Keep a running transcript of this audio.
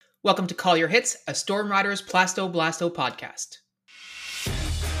Welcome to Call Your Hits, a Storm Riders Plasto Blasto podcast.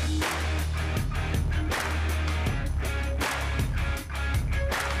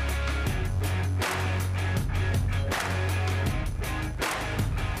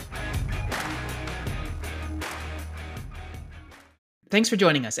 Thanks for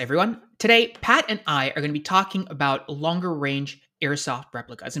joining us, everyone. Today, Pat and I are going to be talking about longer range airsoft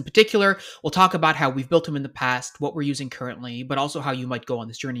replicas. In particular, we'll talk about how we've built them in the past, what we're using currently, but also how you might go on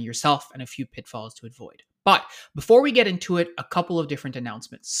this journey yourself and a few pitfalls to avoid. But before we get into it, a couple of different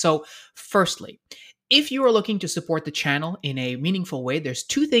announcements. So, firstly, if you are looking to support the channel in a meaningful way, there's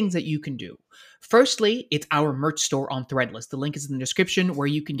two things that you can do. Firstly, it's our merch store on Threadless. The link is in the description where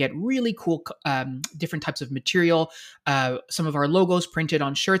you can get really cool different types of material, some of our logos printed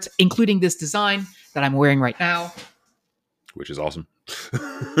on shirts, including this design that I'm wearing right now. Which is awesome.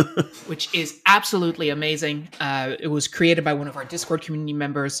 Which is absolutely amazing. It was created by one of our Discord community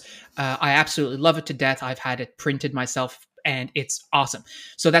members. I absolutely love it to death. I've had it printed myself, and it's awesome.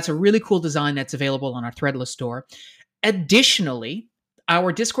 So that's a really cool design that's available on our Threadless store. Additionally,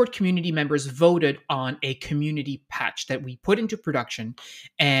 our Discord community members voted on a community patch that we put into production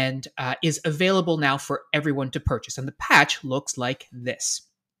and is available now for everyone to purchase. And the patch looks like this.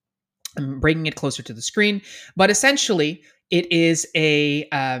 I'm bringing it closer to the screen, but essentially it is a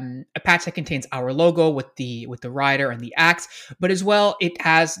patch that contains our logo with the rider and the axe, but as well it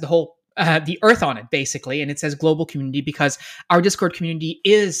has the whole the earth on it basically, and it says global community because our Discord community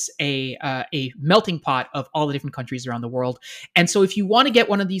is a melting pot of all the different countries around the world. And so if you want to get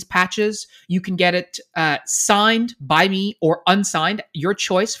one of these patches, you can get it signed by me or unsigned, your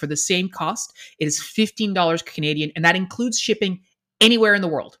choice, for the same cost. It is $15 Canadian, and that includes shipping anywhere in the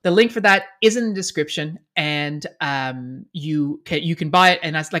world. The link for that is in the description, and you can buy it.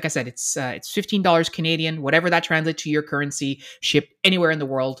 And like I said, it's $15 Canadian, whatever that translates to your currency, shipped anywhere in the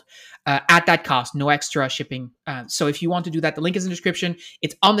world at that cost, no extra shipping. So if you want to do that, the link is in the description.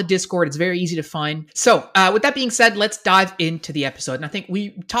 It's on the Discord. It's very easy to find. So with that being said, let's dive into the episode. And I think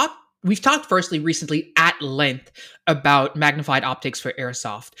we've talked firstly recently at length about magnified optics for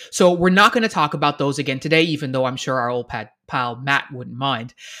airsoft. So we're not going to talk about those again today, even though I'm sure our old pal Matt wouldn't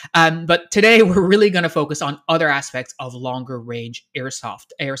mind. But today we're really going to focus on other aspects of longer range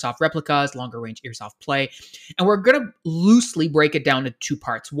airsoft replicas, longer range airsoft play. And we're going to loosely break it down into two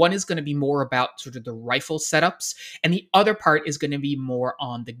parts. One is going to be more about sort of the rifle setups, and the other part is going to be more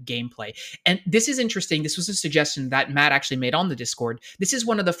on the gameplay. And this is interesting. This was a suggestion that Matt actually made on the Discord. This is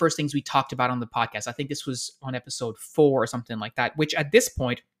one of the first things we talked about on the podcast. I think this was on episode 4 or something like that, which at this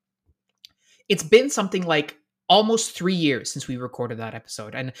point, it's been something like almost 3 years since we recorded that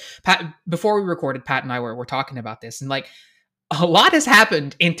episode. And Pat, before we recorded, Pat and I were talking about this, and like a lot has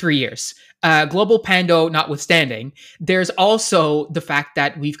happened in 3 years. Global Pando notwithstanding, there's also the fact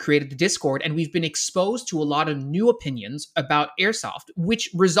that we've created the Discord and we've been exposed to a lot of new opinions about airsoft, which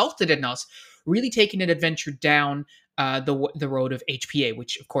resulted in us really taking an adventure down the road of HPA,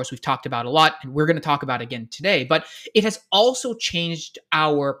 which of course we've talked about a lot and we're going to talk about again today. But it has also changed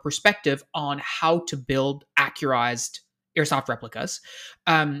our perspective on how to build accurized airsoft replicas.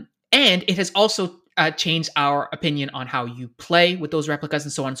 And it has also changed our opinion on how you play with those replicas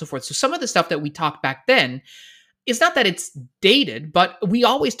and so on and so forth. So some of the stuff that we talked back then is not that it's dated, but we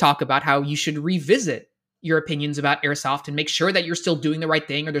always talk about how you should revisit your opinions about airsoft and make sure that you're still doing the right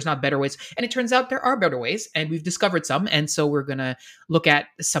thing or there's not better ways. And it turns out there are better ways, and we've discovered some. And so we're going to look at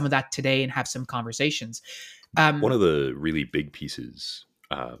some of that today and have some conversations. One of the really big pieces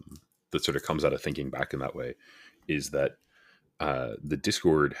that sort of comes out of thinking back in that way is that the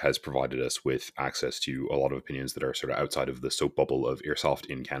Discord has provided us with access to a lot of opinions that are sort of outside of the soap bubble of airsoft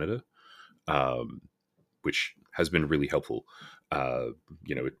in Canada, which has been really helpful.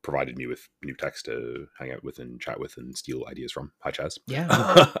 It provided me with new text to hang out with and chat with and steal ideas from. Hi, Chaz.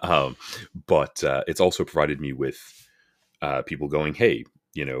 Yeah. But it's also provided me with people going, hey,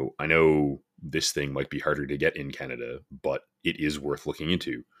 I know this thing might be harder to get in Canada, but it is worth looking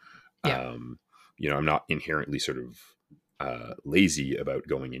into. Yeah. I'm not inherently sort of lazy about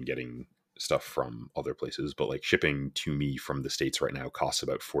going and getting stuff from other places, but like shipping to me from the States right now costs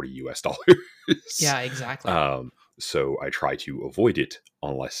about $40. Yeah, exactly. So I try to avoid it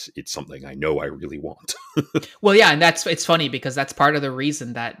unless it's something I know I really want. Well, yeah, and it's funny because that's part of the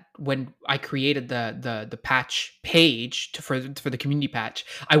reason that when I created the patch page for the community patch,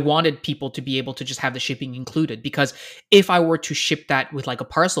 I wanted people to be able to just have the shipping included, because if I were to ship that with like a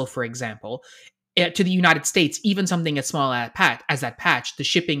parcel, for example, to the United States, even something as small as that patch, the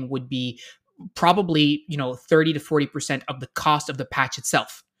shipping would be probably 30 to 40% of the cost of the patch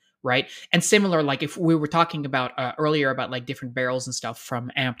itself. right? And similar, like if we were talking about earlier about like different barrels and stuff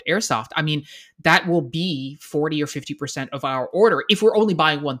from Amped Airsoft, I mean, that will be 40 or 50% of our order if we're only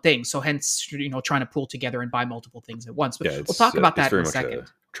buying one thing. So hence, trying to pull together and buy multiple things at once. But Yeah, we'll talk about it's that in very a much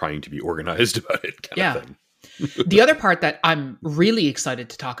second. trying to be organized about it kind Yeah. of thing. The other part that I'm really excited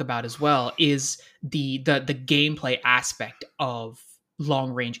to talk about as well is the gameplay aspect of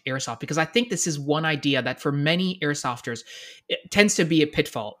long range airsoft, because I think this is one idea that for many airsofters it tends to be a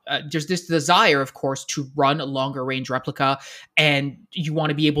pitfall. There's this desire, of course, to run a longer range replica, and you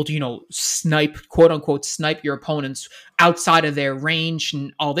want to be able to snipe, quote unquote, snipe your opponents outside of their range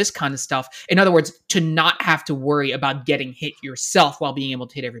and all this kind of stuff. In other words, to not have to worry about getting hit yourself while being able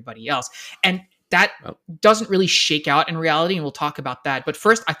to hit everybody else. And that doesn't really shake out in reality, and we'll talk about that. But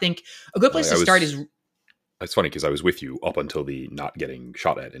first, I think a good place to start is... It's funny because I was with you up until the not getting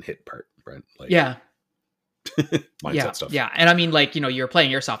shot at and hit part, right? Like, yeah. mindset stuff. Yeah. And I mean, like, you're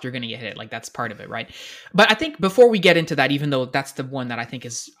playing airsoft, you're going to get hit. Like, that's part of it, right? But I think before we get into that, even though that's the one that I think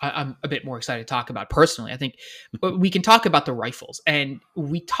is I'm a bit more excited to talk about personally, I think we can talk about the rifles. And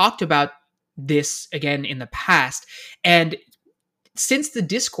we talked about this again in the past. And since the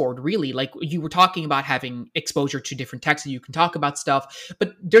Discord, really, like you were talking about having exposure to different texts and you can talk about stuff,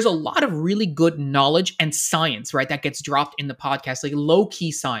 but there's a lot of really good knowledge and science, right, that gets dropped in the podcast, like low-key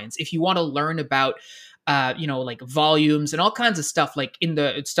science. If you want to learn about like volumes and all kinds of stuff, like in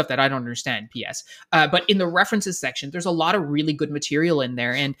the stuff that I don't understand, PS. But in the references section, there's a lot of really good material in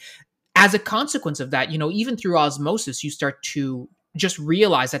there. And as a consequence of that, even through osmosis, you start to just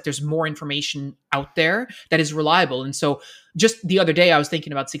realize that there's more information out there that is reliable. And so just the other day, I was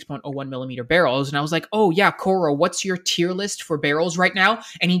thinking about 6.01 millimeter barrels, and I was like, oh yeah, Koro, what's your tier list for barrels right now?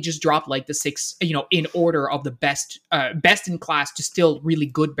 And he just dropped like the 6, in order of the best in class to still really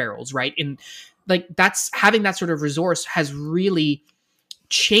good barrels, right? And like that's having that sort of resource has really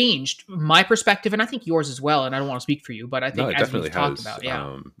changed my perspective, and I think yours as well. And I don't want to speak for you, but I think as we've talked about,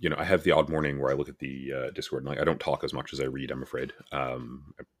 I have the odd morning where I look at the Discord and I don't talk as much as I read, I'm afraid.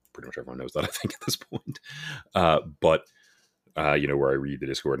 Pretty much everyone knows that, I think, at this point. But where I read the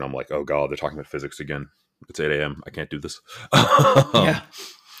Discord and I'm like, oh god, they're talking about physics again. It's 8 a.m. I can't do this. Yeah.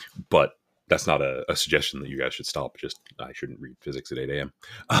 But that's not a suggestion that you guys should stop. Just I shouldn't read physics at 8 a.m.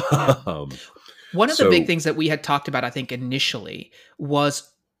 Yeah. One of the big things that we had talked about, I think, initially was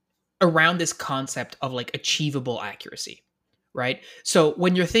around this concept of like achievable accuracy, right? So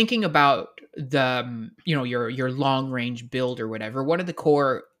when you're thinking about the, your long range build or whatever, one of the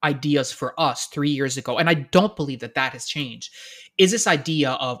core ideas for us 3 years ago, and I don't believe that has changed, is this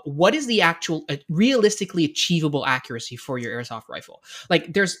idea of what is the actual realistically achievable accuracy for your airsoft rifle.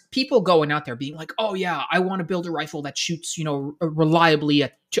 Like there's people going out there being like, oh yeah, I want to build a rifle that shoots, reliably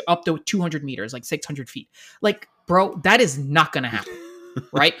at up to 200 meters, like 600 feet. Like, bro, that is not going to happen.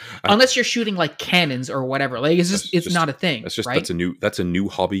 Right? Unless you're shooting like cannons or whatever. Like it's not a thing. Right? That's a new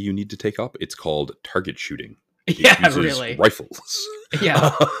hobby you need to take up. It's called target shooting. Yeah, really. Rifles.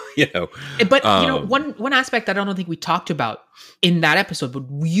 Yeah. But Um, one aspect that I don't think we talked about in that episode, but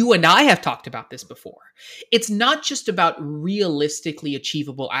you and I have talked about this before. It's not just about realistically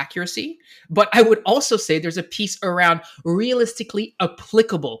achievable accuracy, but I would also say there's a piece around realistically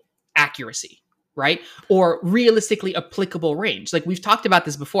applicable accuracy. Right? Or realistically applicable range. Like we've talked about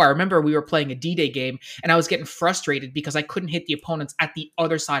this before. I remember we were playing a D-Day game and I was getting frustrated because I couldn't hit the opponents at the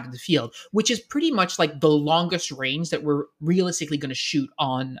other side of the field, which is pretty much like the longest range that we're realistically going to shoot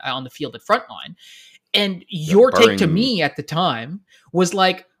on the field at frontline. And your take to me at the time was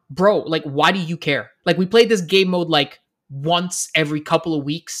like, bro, like, why do you care? Like we played this game mode like once every couple of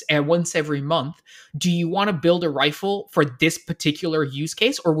weeks and once every month. Do you want to build a rifle for this particular use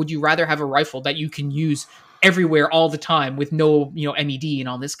case, or would you rather have a rifle that you can use everywhere all the time with no, MED and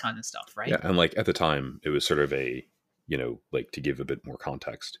all this kind of stuff, right? Yeah, and like at the time, it was sort of a, like to give a bit more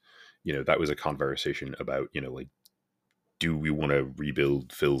context, that was a conversation about, like, do we want to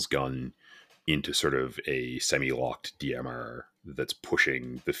rebuild Phil's gun into sort of a semi-locked DMR that's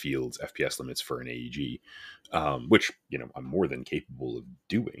pushing the field's FPS limits for an AEG, which, I'm more than capable of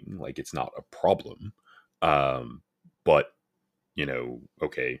doing. Like, it's not a problem. But,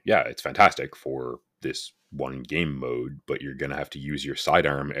 okay, yeah, it's fantastic for this one game mode, but you're going to have to use your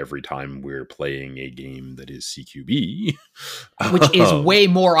sidearm every time we're playing a game that is CQB. Which is way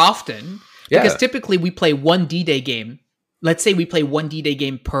more often. Because typically we play one D-Day game. Let's say we play one D-Day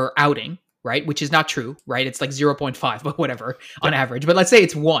game per outing, right? Which is not true, right? It's like 0.5, but whatever, on average. But let's say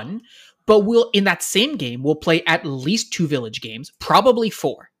it's 1. But in that same game, we'll play at least 2 village games, probably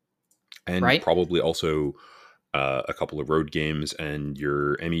 4. And right? probably also a couple of road games, and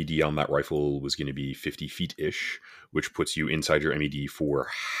your MED on that rifle was going to be 50 feet ish, which puts you inside your MED for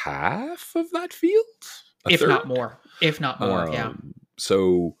half of that field, if not more. Yeah.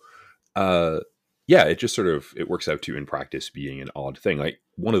 So, yeah, it just sort of it works out to in practice being an odd thing. Like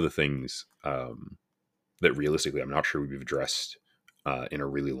one of the things that realistically I'm not sure we've addressed in a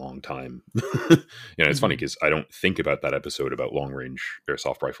really long time. It's funny because I don't think about that episode about long range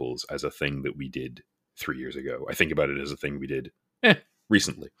airsoft rifles as a thing that we did 3 years ago. I think about it as a thing we did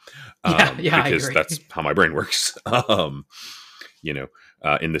recently. Because that's how my brain works. In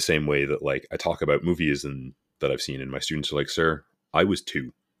the same way that like I talk about movies and that I've seen, and my students are like, "Sir, I was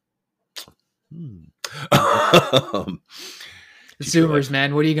 2." Zoomers,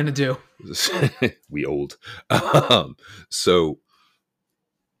 man, what are you gonna do? We old. One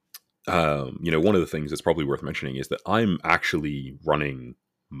of the things that's probably worth mentioning is that I'm actually running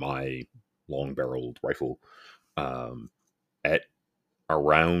my long barreled rifle at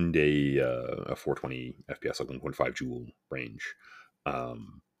around a 420 FPS, like 1.5 joule range,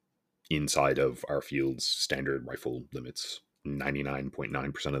 inside of our field's standard rifle limits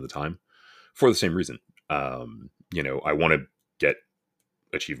 99.9% of the time, for the same reason. I want to get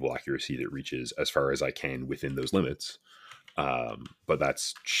achievable accuracy that reaches as far as I can within those limits. But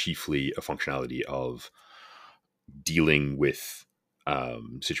that's chiefly a functionality of dealing with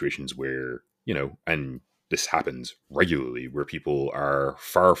situations where, and this happens regularly, where people are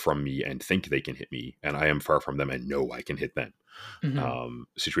far from me and think they can hit me, and I am far from them and know I can hit them.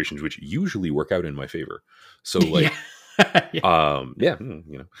 Situations which usually work out in my favor. So like,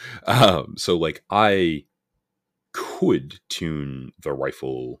 so like I could tune the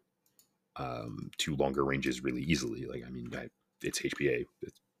rifle to longer ranges really easily. Like, I mean, it's HPA.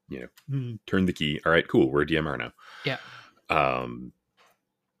 It's, turn the key. All right, cool. We're DMR now. Yeah.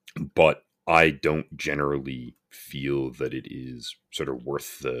 But I don't generally feel that it is sort of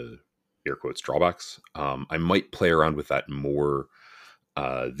worth the air quotes drawbacks. I might play around with that more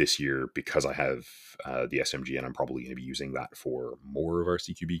this year because I have the SMG, and I'm probably going to be using that for more of our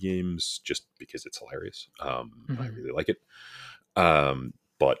CQB games just because it's hilarious. I really like it.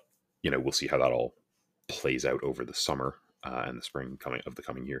 But we'll see how that all plays out over the summer and the spring the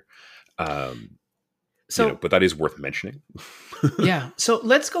coming year. But that is worth mentioning. Yeah. So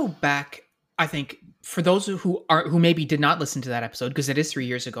let's go back. I think for those who maybe did not listen to that episode, because it is 3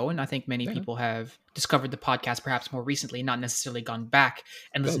 years ago, and I think many people have discovered the podcast perhaps more recently, not necessarily gone back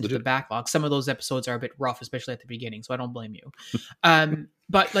and listened to the backlog. Some of those episodes are a bit rough, especially at the beginning, so I don't blame you.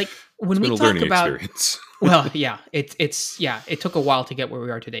 But like when we talk about, well, yeah, it took a while to get where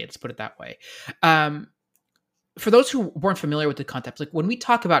we are today. Let's put it that way. For those who weren't familiar with the concept, like when we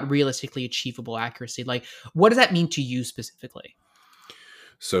talk about realistically achievable accuracy, like what does that mean to you specifically?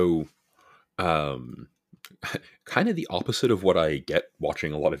 So, kind of the opposite of what I get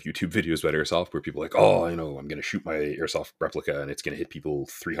watching a lot of YouTube videos about airsoft, where people are like, oh, I'm going to shoot my airsoft replica and it's going to hit people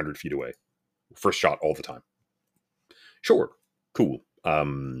 300 feet away. First shot all the time. Sure. Cool.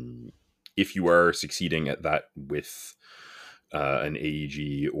 If you are succeeding at that with an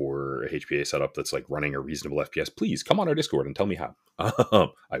AEG or a HPA setup that's like running a reasonable FPS, please come on our Discord and tell me how.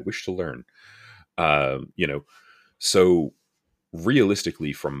 I wish to learn. So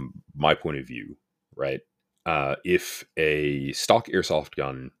realistically, from my point of view, right, if a stock airsoft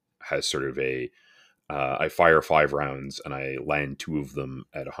gun has sort of I fire 5 rounds and I land 2 of them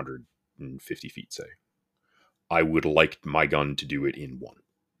at 150 feet, say, I would like my gun to do it in 1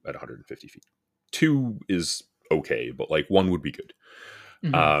 at 150 feet. 2 is okay, but like 1 would be good.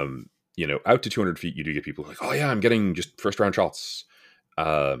 Out to 200 feet, you do get people like, oh yeah, I'm getting just first round shots.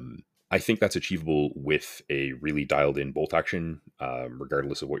 I think that's achievable with a really dialed in bolt action,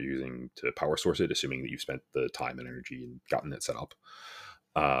 regardless of what you're using to power source it, assuming that you've spent the time and energy and gotten it set up.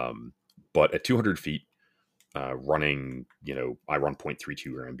 But at 200 feet, running, I run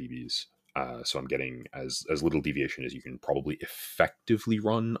 0.32 gram BBs. So I'm getting as little deviation as you can probably effectively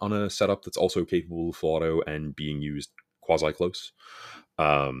run on a setup that's also capable of full auto and being used quasi-close.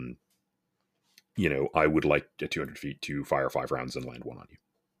 I would like at 200 feet to fire 5 rounds and land 1 on you.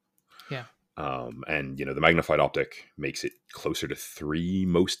 Yeah. And the magnified optic makes it closer to 3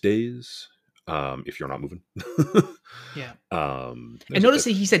 most days, if you're not moving. Yeah. And notice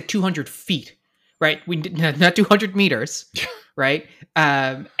that he said 200 feet, right? We did not 200 meters, right?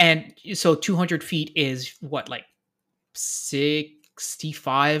 And so 200 feet is what, like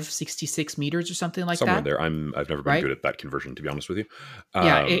 65, 66 meters or something like somewhere that? There. I've never been good at that conversion, to be honest with you.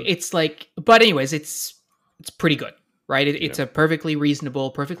 It's like, but anyways, it's pretty good. Right? It's a perfectly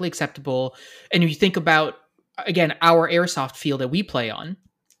reasonable, perfectly acceptable. And if you think about, again, our airsoft field that we play on,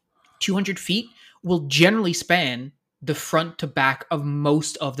 200 feet will generally span the front to back of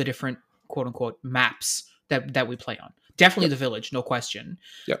most of the different quote unquote maps that we play on. Definitely Yep. the village, no question.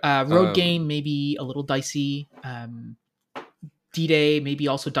 Yep. Road game, maybe a little dicey. D-Day, maybe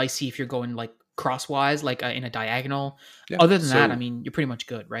also dicey if you're going like crosswise, like in a diagonal. Yeah. Other than that, I So mean, you're pretty much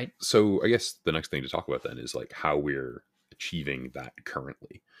good, right? so I guess the next thing to talk about then is like how we're achieving that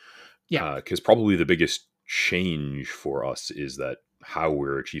currently. Yeah. Because probably the biggest change for us is that how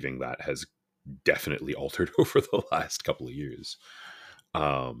we're achieving that has definitely altered over the last couple of years.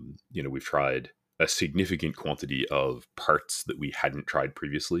 We've tried a significant quantity of parts that we hadn't tried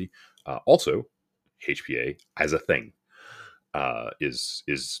previously. Also, HPA as a thing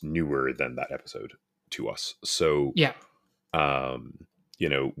is newer than that episode to us. So, Yeah.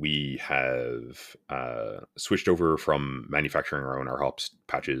 we have switched over from manufacturing our own RHOPS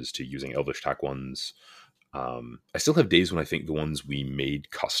patches to using Elvish Tack ones. I still have days when I think the ones we made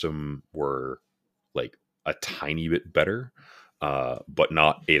custom were like a tiny bit better, but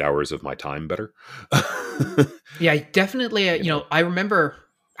not 8 hours of my time better. Yeah, definitely. You know? I remember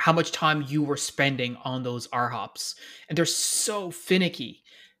how much time you were spending on those R-Hops, and they're so finicky.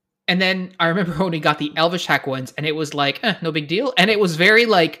 And then I remember when we got the Elvish Hack ones, and it was like, no big deal. And it was very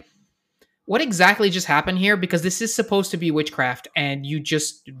like, what exactly just happened here? Because this is supposed to be witchcraft, and you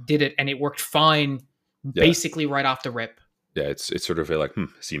just did it, and it worked fine, Yeah. basically right off the rip. Yeah, it's sort of like,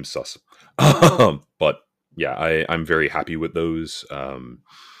 seems sus. But yeah, I'm very happy with those.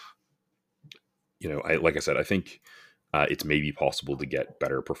 Like I said, I think it's maybe possible to get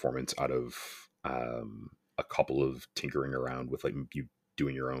better performance out of a couple of tinkering around with like you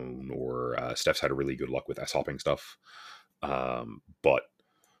doing your own, or Steph's had a really good luck with S-hopping stuff. But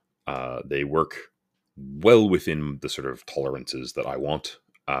they work well within the sort of tolerances that I want,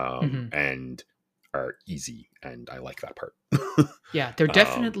 and are easy, and I like that part. Yeah, they're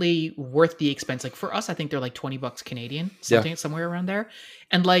definitely worth the expense. Like for us, I think they're like $20 Canadian, somewhere around there.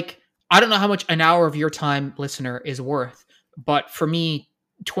 And like, I don't know how much an hour of your time, listener, is worth, but for me,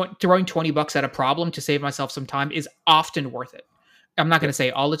 throwing $20 at a problem to save myself some time is often worth it. I'm not going to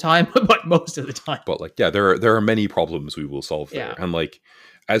say all the time, but most of the time. But like, yeah, there are many problems we will solve there, Yeah. and like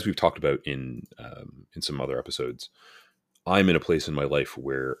as we've talked about in some other episodes, I'm in a place in my life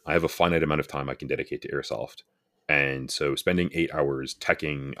where I have a finite amount of time I can dedicate to airsoft. And so spending 8 hours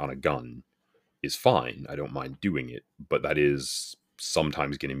teching on a gun is fine. I don't mind doing it, but that is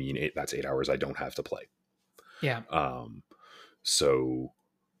sometimes going to mean that's 8 hours I don't have to play. Yeah. So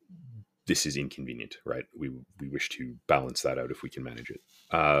this is inconvenient, right? We wish to balance that out if we can manage it.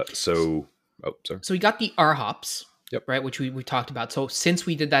 So we got the R-Hops. Yep. Right, which we talked about. So since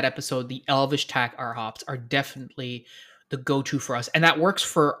we did that episode, the Elvish Tack R-Hops are definitely the go-to for us, and that works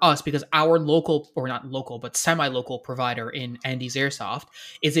for us because our local, or not local, but semi-local provider in Andy's Airsoft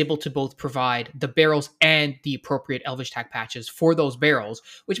is able to both provide the barrels and the appropriate Elvish Tack patches for those barrels,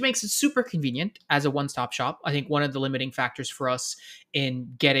 which makes it super convenient as a one-stop shop. I think one of the limiting factors for us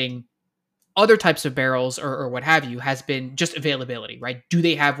in getting other types of barrels or what have you has been just availability, right? Do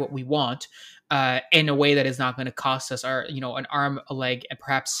they have what we want in a way that is not going to cost us an arm, a leg, and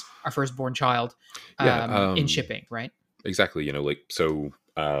perhaps our firstborn child in shipping, right? Exactly.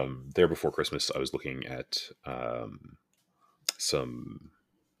 There before Christmas, I was looking at some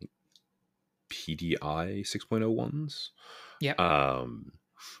PDI 6.0 ones. Yeah.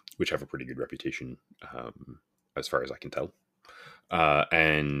 Which have a pretty good reputation, as far as I can tell.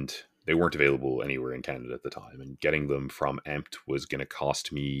 And they weren't available anywhere in Canada at the time. And getting them from Amped was going to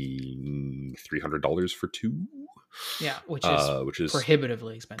cost me $300 for two. Yeah, which is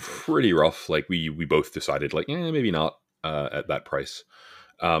prohibitively expensive. Pretty rough. Like we both decided, like, maybe not at that price.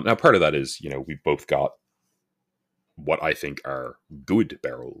 Now, part of that is, we both got what I think are good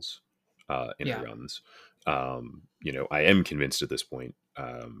barrels in our guns. I am convinced at this point,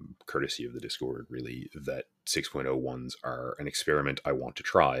 courtesy of the Discord, really, that 6.0 ones are an experiment I want to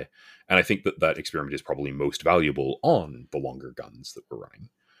try. And I think that experiment is probably most valuable on the longer guns that we're running.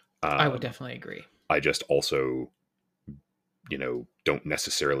 I would definitely agree. I just also, don't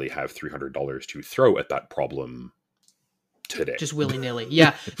necessarily have $300 to throw at that problem today. Just willy-nilly.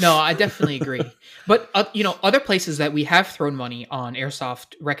 Yeah. No, I definitely agree. But, other places that we have thrown money on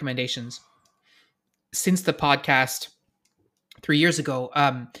airsoft recommendations since the podcast 3 years ago,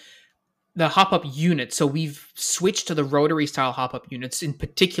 the hop-up units. So we've switched to the rotary style hop-up units, in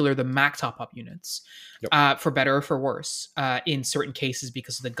particular the max hop-up units, for better or for worse, in certain cases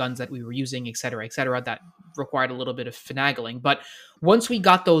because of the guns that we were using, et cetera, that required a little bit of finagling. But once we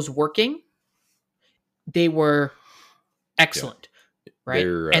got those working, they were excellent. Right.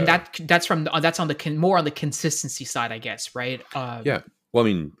 And that's on the more on the consistency side, I guess. Right. Well, I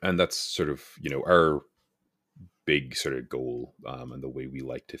mean, and that's sort of, our big sort of goal, and the way we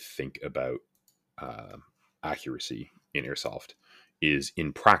like to think about uh, accuracy in airsoft is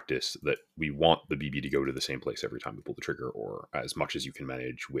in practice that we want the BB to go to the same place every time we pull the trigger, or as much as you can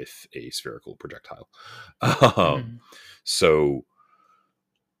manage with a spherical projectile. um, Mhm. so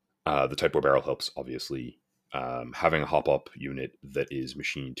the Type O barrel helps, obviously. Having a hop up unit that is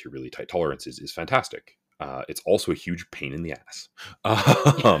machined to really tight tolerances is fantastic. It's also a huge pain in the ass,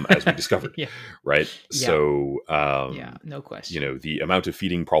 as we discovered, Yeah. right? Yeah. So, Yeah. No question. the amount of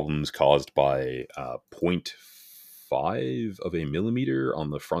feeding problems caused by 0.5 of a millimeter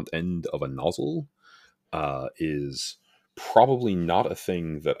on the front end of a nozzle is probably not a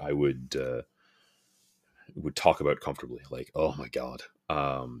thing that I would talk about comfortably. Like, oh my god, But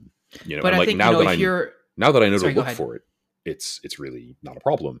and I like think, if you're, now that I know to sorry, go look ahead. for it, it's really not a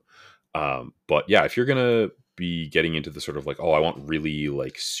problem. But yeah, if you're gonna be getting into the sort of like, oh, I want really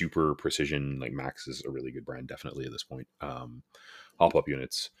like super precision, like Max is a really good brand, definitely at this point. Hop up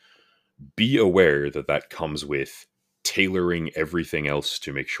units, be aware that that comes with tailoring everything else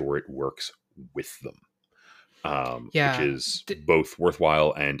to make sure it works with them, which Yeah. is both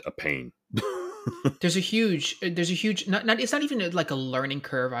worthwhile and a pain. There's a huge, not it's not even like a learning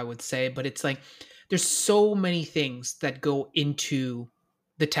curve, I would say, but it's like there's so many things that go into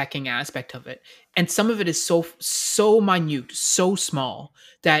the teching aspect of it, and some of it is so minute, so small,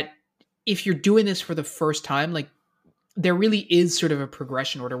 that if you're doing this for the first time, like, there really is sort of a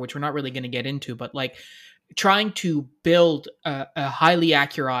progression order, which we're not really going to get into, but like trying to build a highly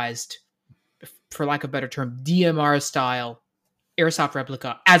accurized, for lack of a better term, DMR style airsoft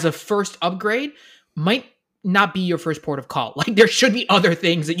replica as a first upgrade might not be your first port of call. Like, there should be other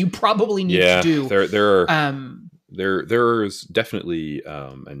things that you probably need to Yeah, do. there are Um, there's definitely,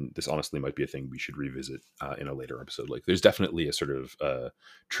 and this honestly might be a thing we should revisit in a later episode. Like, there's definitely a sort of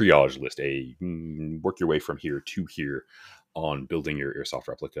triage list, work your way from here to here on building your airsoft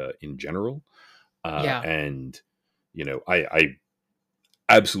replica in general. yeah. And I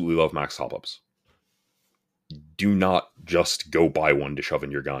absolutely love max hop ups. Do not just go buy one to shove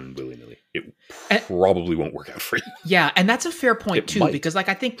in your gun willy nilly. It And, probably won't work out for you. yeah, and that's a fair point It too, might, because like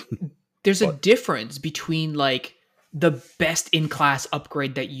I think there's a but difference between like the best in class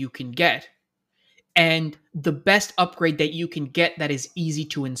upgrade that you can get and the best upgrade that you can get that is easy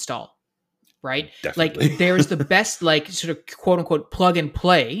to install, right? Like, definitely. there's the best, like, sort of quote unquote plug and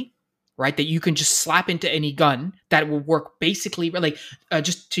play, right? That you can just slap into any gun that will work basically. Like,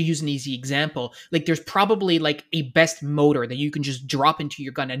 just to use an easy example, like, there's probably like a best motor that you can just drop into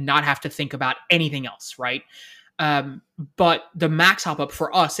your gun and not have to think about anything else, right? Um, but the Max Hop Up,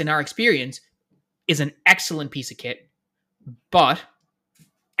 for us in our experience, is an excellent piece of kit, but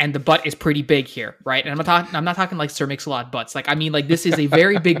and the butt is pretty big here, right? And I'm not talking like Sir Mix-a-Lot butts. Like, I mean, like, this is a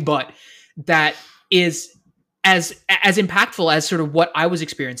very big butt that is as impactful as sort of what I was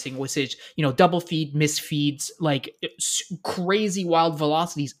experiencing, which is, double feed, misfeeds, like crazy wild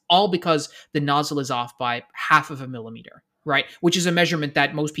velocities, all because the nozzle is off by half of a millimeter, right? Which is a measurement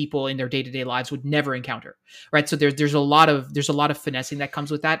that most people in their day-to-day lives would never encounter, right? So there's a lot of finessing that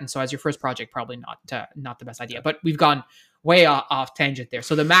comes with that, and so as your first project, probably not the best idea. But we've gone way off tangent there.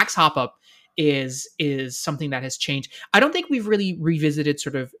 So the max hop up is something that has changed. I don't think we've really revisited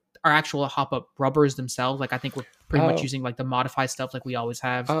sort of our actual hop up rubbers themselves. Like, I think we're pretty much uh, using like the modified stuff like we always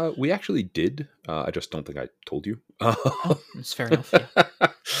have. we actually did. I just don't think I told you. Oh, that's fair enough.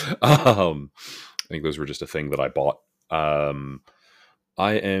 Yeah. I think those were just a thing that I bought.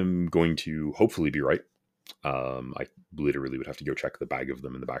 I am going to hopefully be right. I literally would have to go check the bag of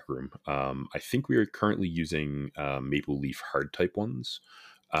them in the back room. I think we are currently using Maple Leaf hard type ones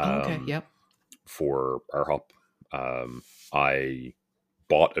Oh, okay. um, Yep. for our hop. I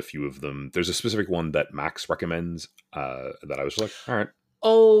bought a few of them. There's a specific one that Max recommends that I was like, all right,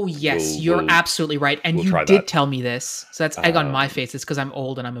 Oh, yes, we'll you're we'll absolutely right. And we'll you try did that. tell me this. So that's egg on my Um, face. It's because I'm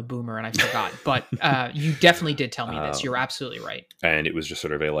old and I'm a boomer and I forgot. But you definitely did tell me this. You're um, absolutely right. and it was just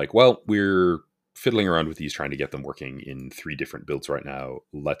sort of a like, well, we're fiddling around with these, trying to get them working in 3 different builds right now.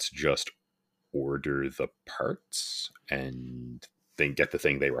 Let's just order the parts and then get the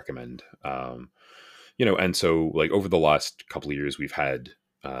thing they recommend. And so like over the last couple of years, we've had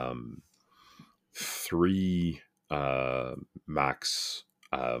um, 3 Max,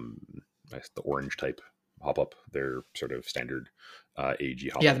 the orange type hop up. They're sort of standard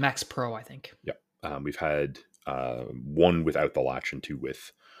AEG hop Yeah, the up. Max Pro, I think. Yeah. We've had 1 without the latch and 2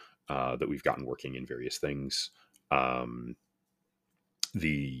 with that we've gotten working in various things. Um,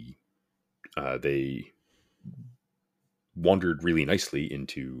 the They wandered really nicely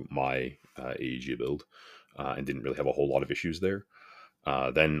into my AEG build and didn't really have a whole lot of issues there.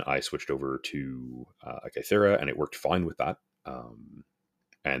 Then I switched over to a Kythera, and it worked fine with that.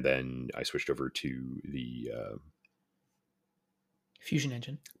 And then I switched over to the Fusion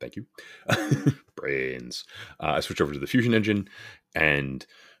engine. Thank you. Brains. I switched over to the Fusion engine, and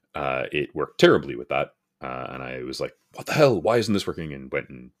it worked terribly with that. And I was like, what the hell? Why isn't this working? And went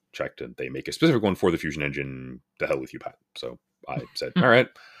and checked, and they make a specific one for the Fusion engine. The hell with you, Pat. So I said, all right,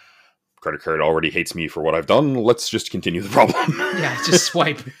 credit card already hates me for what I've done. Let's just continue the problem. Yeah, just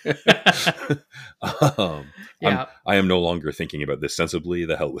swipe. Yeah. I am no longer thinking about this sensibly.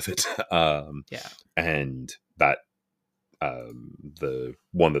 The hell with it. Yeah. And that the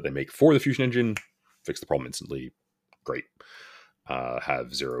one that they make for the Fusion engine fixed the problem instantly. Great.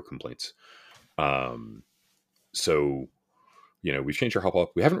 Have zero complaints. So, we've changed our hop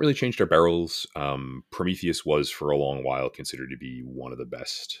up. We haven't really changed our barrels. Prometheus was for a long while considered to be one of the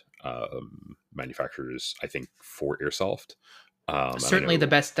best manufacturers, I think, for airsoft. Certainly the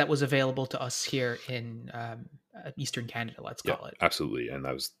best that was available to us here in Eastern Canada, let's call it. Absolutely. And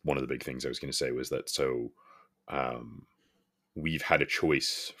that was one of the big things I was going to say was that we've had a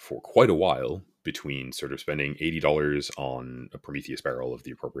choice for quite a while between sort of spending $80 on a Prometheus barrel of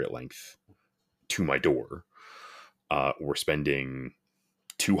the appropriate length to my door, or spending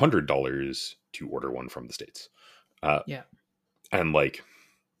 $200 to order one from the States. And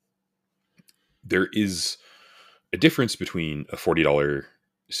there is a difference between a $40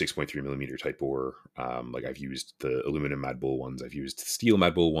 6.3 millimeter Type bore. I've used the aluminum Mad Bull ones, I've used steel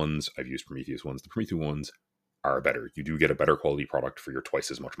Mad Bull ones, I've used Prometheus ones. The Prometheus ones are better. You do get a better quality product for your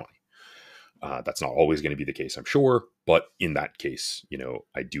twice as much money. That's not always going to be the case, I'm sure, but in that case,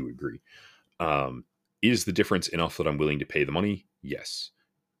 I do agree. Is the difference enough that I'm willing to pay the money? Yes.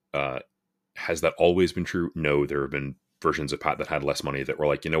 Has that always been true? No, there have been versions of Pat that had less money that were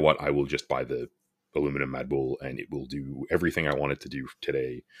like, you know what, I will just buy the aluminum Mad Bull and it will do everything I want it to do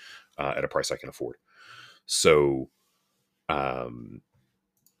today at a price I can afford. So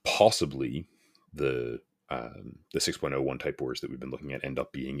possibly the 6.01 Type bores that we've been looking at end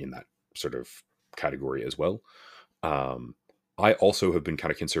up being in that sort of category as well. I also have been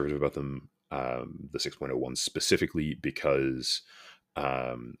kind of conservative about them, the 6.01 specifically, because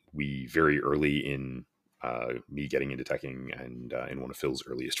we very early in me getting into teching and in one of Phil's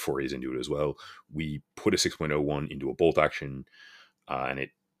earliest forays into it as well, we put a 6.01 into a bolt action, and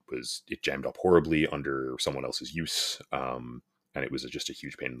it jammed up horribly under someone else's use, and it was just a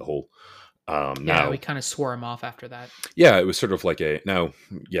huge pain in the hole. Now we kind of swore him off after that. Yeah, it was sort of like now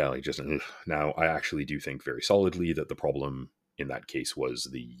I actually do think very solidly that the problem in that case was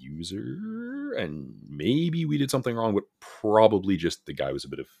the user, and maybe we did something wrong, but probably just the guy was a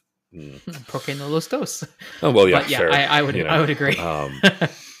bit of ¿Por qué no los dos? Oh well, yeah, but yeah, fair. I would agree.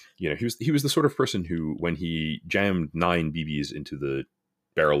 He was the sort of person who, when he jammed 9 BBs into the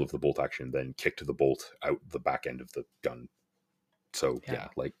barrel of the bolt action, then kicked the bolt out the back end of the gun. So yeah,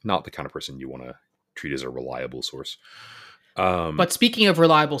 not the kind of person you want to treat as a reliable source. But speaking of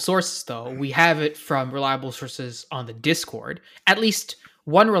reliable sources, though, we have it from reliable sources on the Discord. At least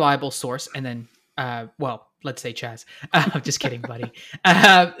one reliable source, and then, let's say Chaz. I'm just kidding, buddy.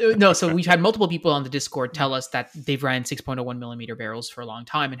 No, so we've had multiple people on the Discord tell us that they've ran 6.01 millimeter barrels for a long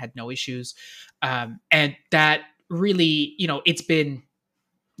time and had no issues. And that really, it's been,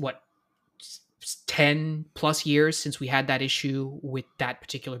 10 plus years since we had that issue with that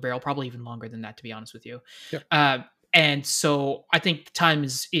particular barrel, probably even longer than that, to be honest with you. Yeah. And so I think the time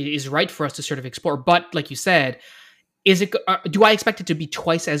is right for us to sort of explore. But like you said, do I expect it to be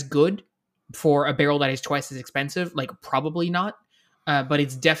twice as good for a barrel that is twice as expensive? Probably not. But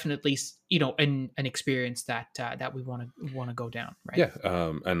it's definitely, an experience that we want to go down. Right. Yeah.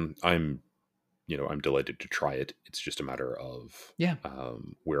 And I'm delighted to try it. It's just a matter of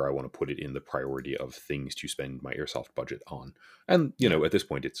where I want to put it in the priority of things to spend my airsoft budget on. And, at this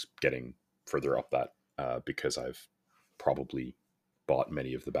point it's getting further up that because I've probably bought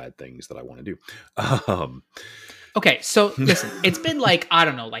many of the bad things that I want to do. Okay, so listen, it's been I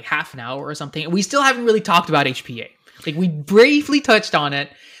don't know, half an hour or something. We still haven't really talked about HPA. We briefly touched on it,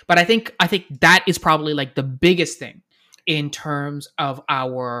 but I think that is probably the biggest thing in terms of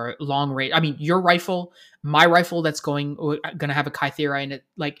our long range. I mean, your rifle, my rifle that's going to have a Kythera in it.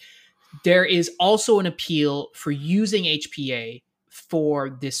 There is also an appeal for using HPA for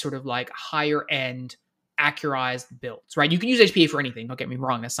this sort of higher end accurized builds, right? You can use HPA for anything. Don't get me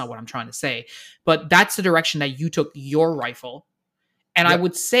wrong. That's not what I'm trying to say, but that's the direction that you took your rifle. And I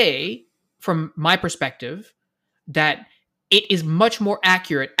would say from my perspective that it is much more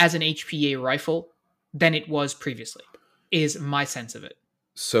accurate as an HPA rifle than it was previously, is my sense of it.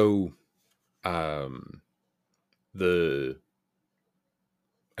 So, the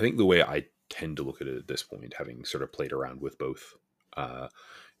I think the way I tend to look at it at this point, having sort of played around with both, uh,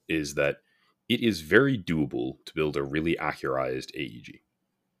 is that it is very doable to build a really accurized AEG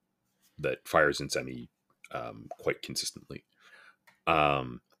that fires in semi quite consistently.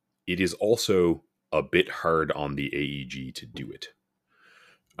 It is also a bit hard on the AEG to do it.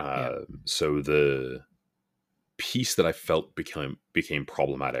 Yeah. So the piece that I felt became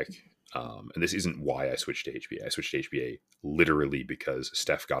problematic, and this isn't why I switched to HBA. I switched to HBA literally because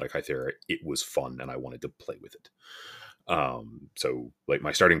Steph got a Kythera. It was fun, and I wanted to play with it. So like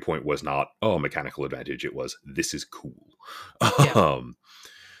my starting point was not mechanical advantage. It was this is cool. Yeah.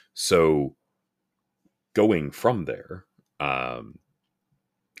 So going from there,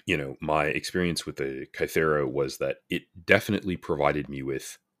 my experience with the Kythera was that it definitely provided me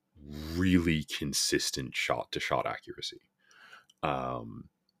with really consistent shot-to-shot accuracy,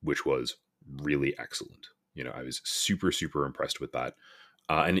 which was really excellent. I was super, super impressed with that.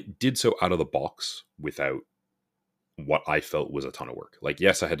 And it did so out of the box without what I felt was a ton of work. Like,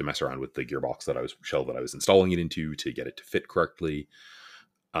 yes, I had to mess around with the gearbox shell that I was installing it into to get it to fit correctly.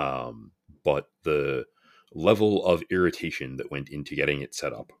 But the level of irritation that went into getting it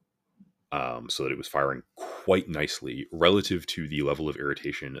set up so that it was firing quite nicely relative to the level of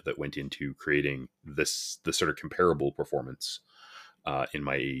irritation that went into creating the sort of comparable performance in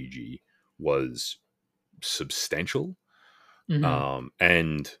my AEG was substantial.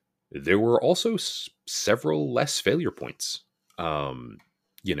 And there were also several less failure points. The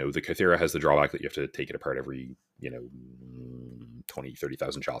Kythera has the drawback that you have to take it apart every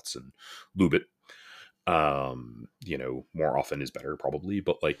 20,000-30,000 shots and lube it. More often is better probably,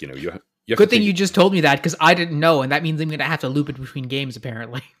 but like, you have Good thing you just told me that, because I didn't know, and that means I'm going to have to loop it between games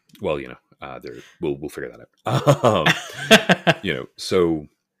apparently. Well, we'll figure that out. So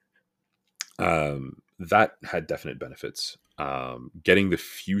that had definite benefits. Getting the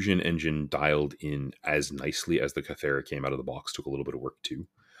Fusion engine dialed in as nicely as the Kythera came out of the box took a little bit of work too.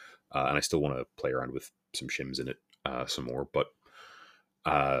 And I still want to play around with some shims in it some more, but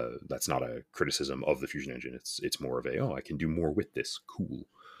that's not a criticism of the Fusion engine. It's more of I can do more with this. Cool.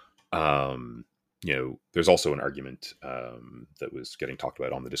 There's also an argument that was getting talked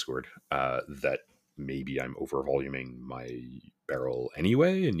about on the Discord that maybe I'm over voluming my barrel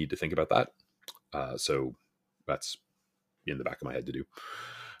anyway and need to think about that. So that's in the back of my head to do.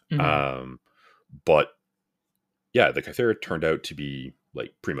 But yeah, the Kythera turned out to be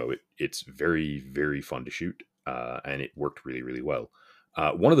like primo. It's very, very fun to shoot, and it worked really, really well.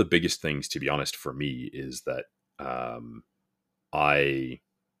 One of the biggest things, to be honest, for me is that I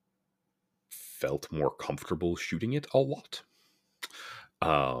felt more comfortable shooting it a lot.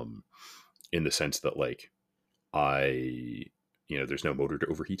 In the sense that like there's no motor to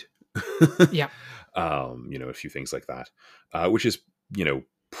overheat. Yeah. A few things like that, which is,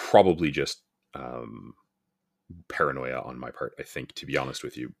 probably just paranoia on my part, I think, to be honest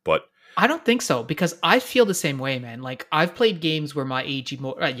with you. But I don't think so, because I feel the same way, man. Like, I've played games where my AG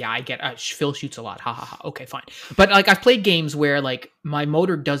I get Phil shoots a lot. Ha ha ha. Okay, fine. But like, I've played games where like my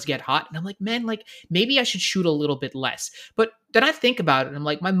motor does get hot, and I'm like, man, like maybe I should shoot a little bit less. But then I think about it, and I'm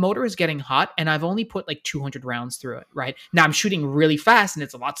like, my motor is getting hot, and I've only put like 200 rounds through it. Right now, I'm shooting really fast, and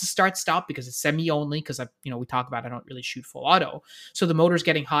it's a lot to start stop because it's semi only. Because we talk about I don't really shoot full auto, so the motor's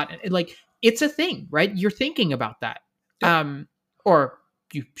getting hot, and like it's a thing, right? You're thinking about that, or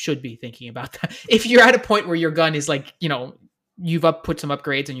you should be thinking about that. If you're at a point where your gun is like, you've put some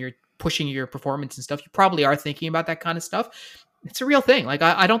upgrades and you're pushing your performance and stuff, you probably are thinking about that kind of stuff. It's a real thing. Like,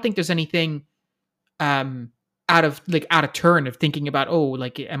 I don't think there's anything out of turn of thinking about,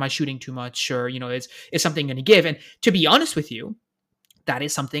 am I shooting too much, or, is something going to give? And to be honest with you, that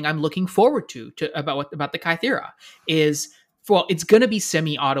is something I'm looking forward to about the Kythera is, well, it's going to be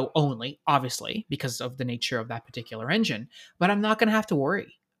semi-auto only, obviously, because of the nature of that particular engine. But I'm not going to have to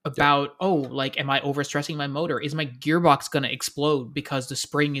worry about, am I overstressing my motor? Is my gearbox going to explode because the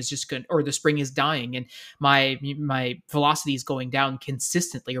spring is the spring is dying and my velocity is going down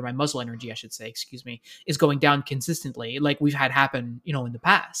consistently, or my muzzle energy, I should say, excuse me, is going down consistently, like we've had happen, in the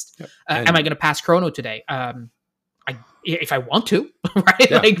past. Yep. Am I going to pass chrono today? If I want to, right?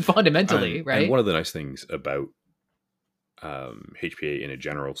 Yeah. Like fundamentally, right? And one of the nice things about HPA in a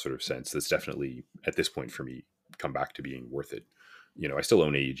general sort of sense that's definitely at this point for me come back to being worth it. I still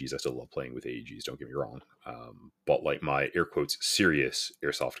own AEGs. I still love playing with AEGs. Don't get me wrong. But like my air quotes serious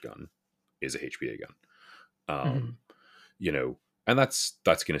airsoft gun is a HPA gun. And that's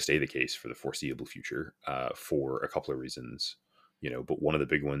going to stay the case for the foreseeable future for a couple of reasons. But one of the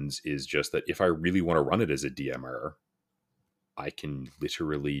big ones is just that if I really want to run it as a DMR, I can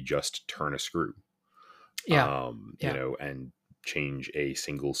literally just turn a screw. Yeah. And change a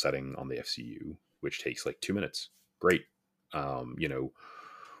single setting on the FCU, which takes like 2 minutes. Great. You know,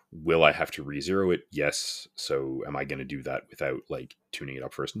 will I have to re-zero it? Yes. So am I going to do that without like tuning it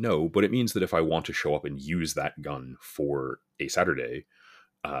up first? No. But it means that if I want to show up and use that gun for a Saturday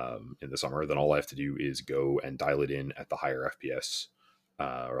in the summer, then all I have to do is go and dial it in at the higher FPS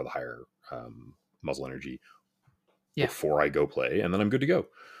or the higher muzzle energy Yeah. before I go play, and then I'm good to go.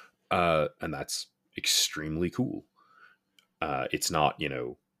 And that's extremely cool. It's not, you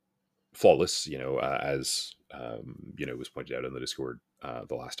know, flawless, you know, as you know, was pointed out in the Discord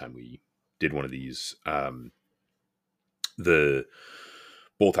the last time we did one of these. The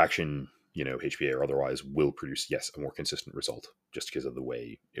bolt action, you know, HPA or otherwise, will produce, yes, a more consistent result just because of the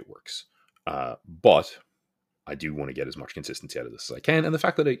way it works. But I do want to get as much consistency out of this as I can, and the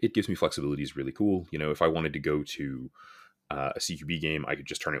fact that it gives me flexibility is really cool. You know, if I wanted to go to a CQB game, I could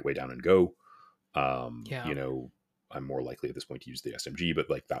just turn it way down and go. Yeah. You know, I'm more likely at this point to use the SMG, but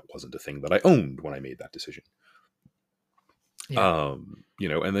like that wasn't a thing that I owned when I made that decision. Yeah. You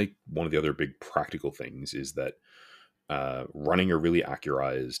know, and like one of the other big practical things is that running a really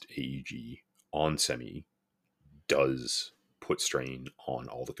accurized AEG on semi does put strain on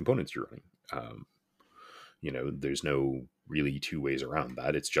all the components you're running. You know, there's no really two ways around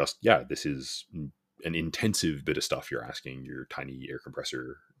that. It's just, yeah, this is an intensive bit of stuff you're asking your tiny air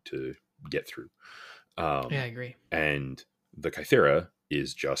compressor to get through. Yeah, I agree. And the Kythera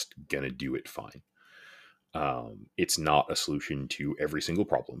is just going to do it fine. It's not a solution to every single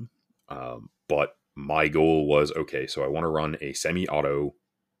problem. But my goal was, okay, so I want to run a semi-auto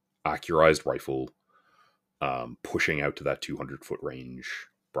accurized rifle pushing out to that 200-foot range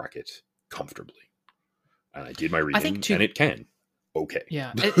bracket comfortably. And I did my I think reading, too. and it can. Okay.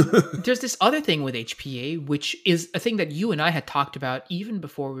 Yeah. There's this other thing with HPA, which is a thing that you and I had talked about even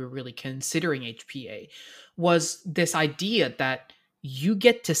before we were really considering HPA, was this idea that you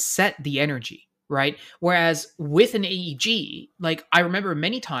get to set the energy, right? Whereas with an AEG, like I remember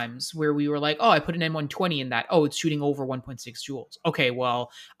many times where we were like, oh, I put an M120 in that. Oh, it's shooting over 1.6 joules. Okay, well,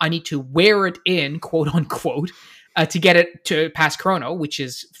 I need to wear it in, quote unquote, to get it to pass chrono, which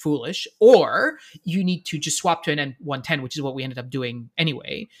is foolish, or you need to just swap to an M110, which is what we ended up doing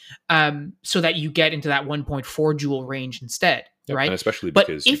anyway, so that you get into that 1.4 joule range instead, Yep. right? And especially But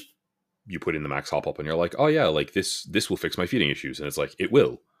because if you put in the max hop up and you're like, oh yeah, like this will fix my feeding issues. And it's like, it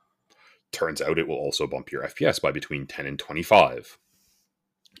will. Turns out it will also bump your FPS by between 10 and 25.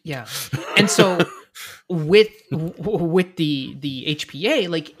 yeah, and so with the HPA,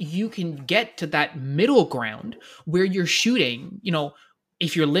 like you can get to that middle ground where you're shooting, you know,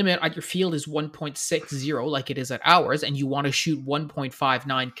 if your limit at your field is 1.60 like it is at ours and you want to shoot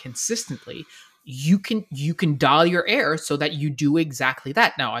 1.59 consistently, you can dial your air so that you do exactly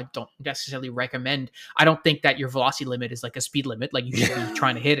that. Now, I don't necessarily recommend, I don't think that your velocity limit is like a speed limit, like you should be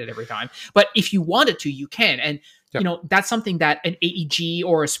trying to hit it every time. But if you wanted to, you can. And Yep. you know, that's something that an AEG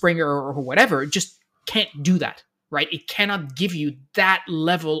or a Springer or whatever just can't do that, right? It cannot give you that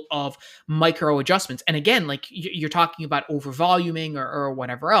level of micro adjustments. And again, like you're talking about over voluming or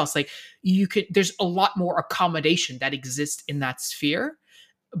whatever else, like there's a lot more accommodation that exists in that sphere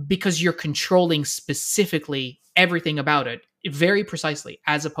because you're controlling specifically everything about it very precisely,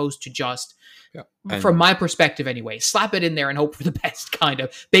 as opposed to just, Yeah. from my perspective anyway, slap it in there and hope for the best, kind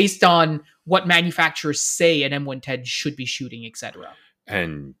of based on what manufacturers say an M110 should be shooting, etc.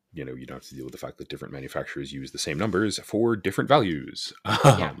 And you know, you don't have to deal with the fact that different manufacturers use the same numbers for different values.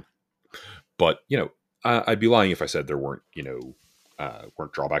 Yeah. But you know, I'd be lying if I said there weren't, you know,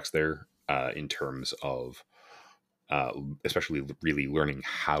 weren't drawbacks there in terms of especially really learning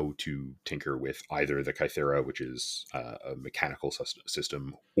how to tinker with either the Kythera, which is a mechanical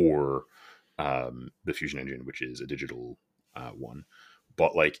system, or the Fusion Engine, which is a digital one.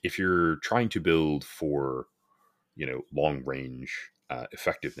 But like, if you're trying to build for, you know, long range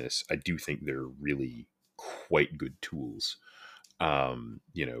effectiveness, I do think they're really quite good tools.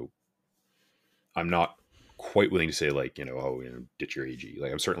 You know, I'm not quite willing to say like, you know, oh, you know, ditch your AG.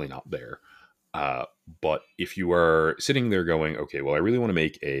 Like, I'm certainly not there. But if you are sitting there going, okay, well, I really want to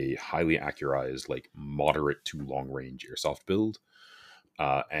make a highly accurized, like moderate to long range airsoft build,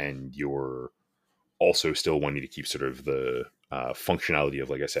 and you're also still wanting to keep sort of the functionality of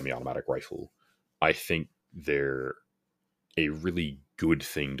like a semi-automatic rifle, I think they're a really good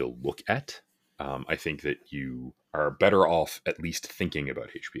thing to look at. I think that you are better off at least thinking about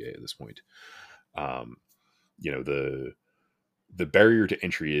HPA at this point. You know, the barrier to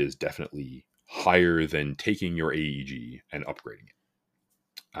entry is definitely higher than taking your AEG and upgrading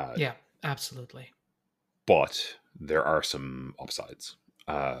it. Yeah, absolutely. But there are some upsides.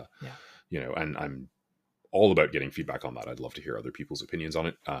 Yeah. You know, and I'm all about getting feedback on that. I'd love to hear other people's opinions on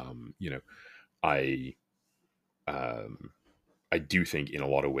it. I I do think in a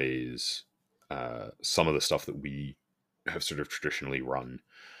lot of ways, some of the stuff that we have sort of traditionally run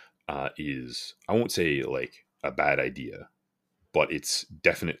is, I won't say like a bad idea, but it's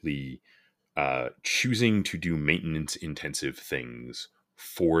definitely choosing to do maintenance intensive things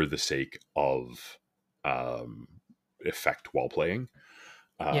for the sake of effect while playing.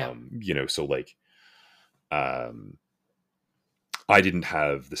 Yeah. So like, I didn't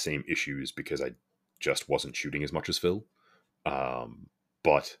have the same issues because I just wasn't shooting as much as Phil.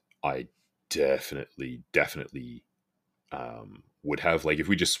 But I definitely would have, like, if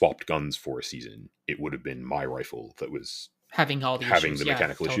we just swapped guns for a season, it would have been my rifle that was Having all the having issues. the Yeah,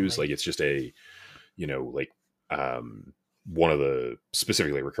 mechanical issues. totally. Like, it's just a, like, one of the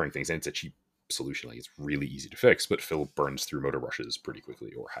specifically recurring things, and it's a cheap solution. Like, it's really easy to fix, but Phil burns through motor brushes pretty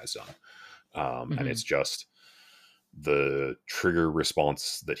quickly, or has done. And Mhm. it's just the trigger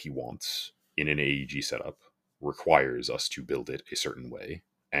response that he wants in an AEG setup requires us to build it a certain way,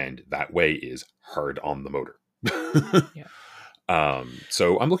 and that way is hard on the motor. Yeah.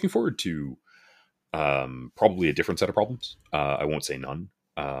 So I'm looking forward to probably a different set of problems. I won't say none,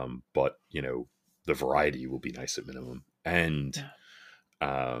 but the variety will be nice at minimum. And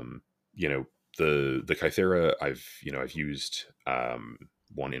Yeah. um, the Kythera, I've used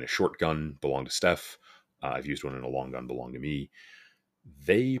one in a short gun, belonged to Steph. I've used one in a long gun, belonged to me.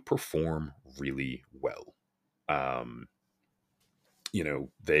 They perform really well. Um,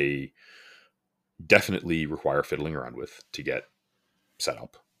 they definitely require fiddling around with to get set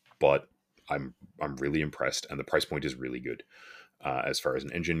up, but I'm really impressed, and the price point is really good. As far as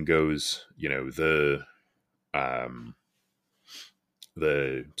an engine goes, um,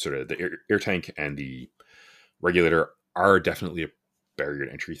 the sort of the air tank and the regulator are definitely a barrier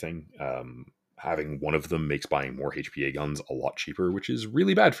to entry thing. Having one of them makes buying more HPA guns a lot cheaper, which is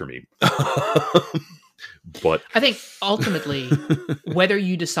really bad for me. But I think ultimately, whether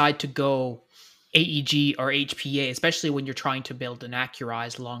you decide to go AEG or HPA, especially when you're trying to build an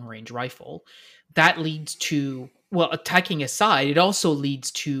accurized long range rifle, that leads to, well, attacking aside, it also leads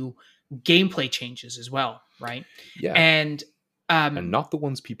to gameplay changes as well, right? yeah, And and um, not the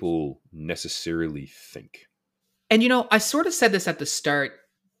ones people necessarily think. I sort of said this at the start,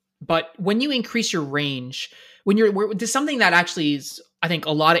 but when you increase your range, there's something that actually is, I think,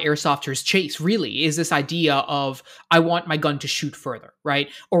 a lot of airsofters chase, really, is this idea of, I want my gun to shoot further, right?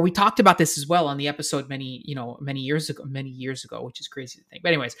 Or we talked about this as well on the episode many years ago, which is crazy to think. But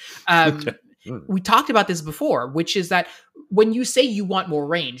anyways, um, Mm. we talked about this before, which is that when you say you want more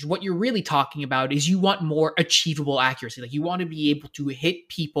range, what you're really talking about is you want more achievable accuracy. Like, you want to be able to hit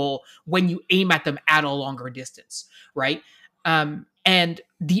people when you aim at them at a longer distance, right? And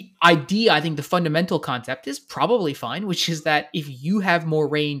the idea, I think the fundamental concept is probably fine, which is that if you have more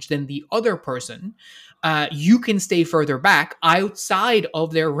range than the other person, you can stay further back outside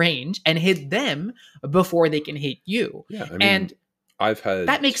of their range and hit them before they can hit you. Yeah, I mean, And I've had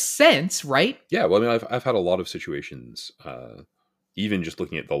that makes sense, right? yeah. Well, I mean, I've had a lot of situations, even just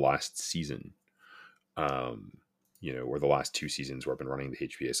looking at the last season, um, or the last two seasons where I've been running the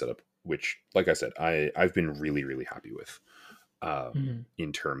HPA setup, which, like I said, I've been really really happy with, Mhm.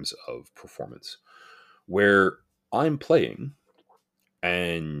 in terms of performance, where I'm playing,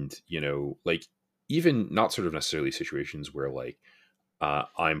 and like, even not sort of necessarily situations where, like,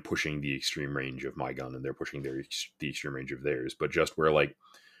 I'm pushing the extreme range of my gun and they're pushing the extreme range of theirs, but just where, like,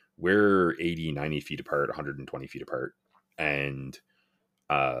 we're 80, 90 feet apart, 120 feet apart, and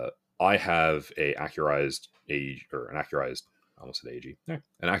uh, I have an accurized, I almost said AG, yeah,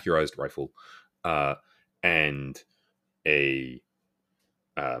 an accurized rifle, uh, and a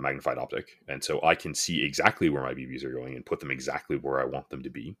magnified optic, and so I can see exactly where my BBs are going and put them exactly where I want them to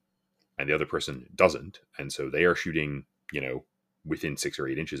be, and the other person doesn't, and so they are shooting, within 6 or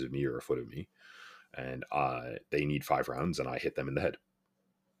 8 inches of me or a foot of me, and they need 5 rounds, and I hit them in the head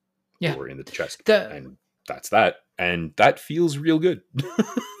Yeah. or in the chest, The and that's that, and that feels real good.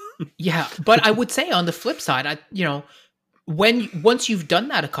 Yeah, but I would say on the flip side, when once you've done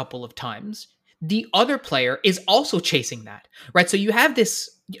that a couple of times, the other player is also chasing that, right? So you have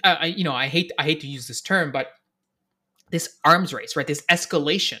this, I hate to use this term, but this arms race, right? This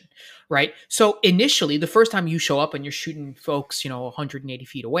escalation, right? So initially, the first time you show up and you're shooting folks, 180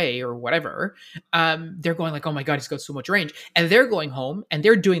 feet away or whatever, they're going like, "Oh my god, he's got so much range," and they're going home and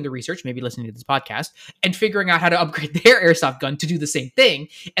they're doing the research, maybe listening to this podcast and figuring out how to upgrade their airsoft gun to do the same thing.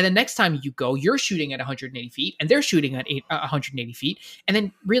 And the next time you go, you're shooting at 180 feet and they're shooting at 180 feet, and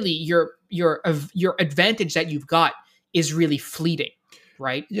then really your advantage that you've got is really fleeting,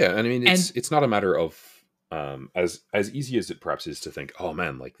 right? Yeah, and I mean, it's And it's not a matter of as easy as it perhaps is to think, oh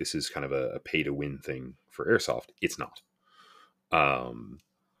man, like this is kind of a pay to win thing for airsoft, it's not. Um,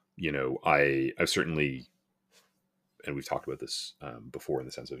 I've certainly, and we've talked about this before in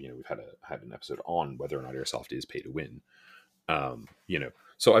the sense of, we've had an episode on whether or not airsoft is pay to win.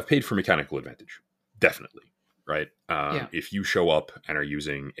 So I've paid for mechanical advantage, definitely, right? Yeah. If you show up and are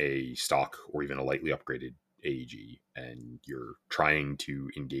using a stock or even a lightly upgraded AEG and you're trying to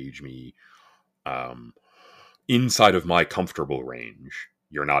engage me inside of my comfortable range,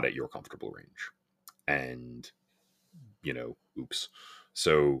 you're not at your comfortable range. And, oops.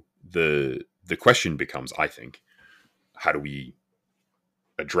 So the question becomes, I think, how do we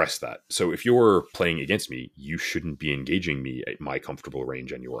address that? So if you're playing against me, you shouldn't be engaging me at my comfortable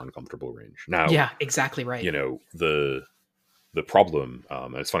range and your uncomfortable range. Now, Yeah, exactly right. The problem,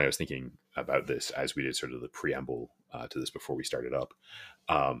 and it's funny, I was thinking about this as we did sort of the preamble to this before we started up.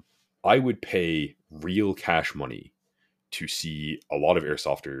 I would pay real cash money to see a lot of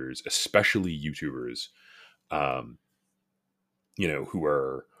airsofters, especially YouTubers, who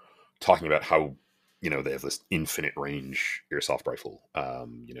are talking about how, they have this infinite range airsoft rifle,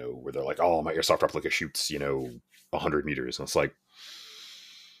 where they're like, oh, my airsoft replica shoots, 100 meters. And it's like,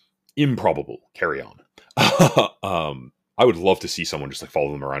 improbable. Carry on. I would love to see someone just like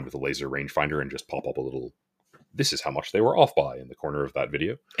follow them around with a laser rangefinder and just pop up a little, this is how much they were off by in the corner of that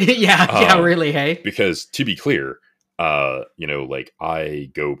video. Yeah, really, hey? Because to be clear, like I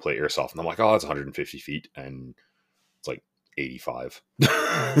go play airsoft and I'm like, oh, it's 150 feet. And it's like 85.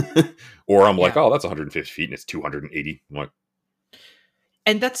 Or I'm like, oh, that's 150 feet and it's 280. I'm like,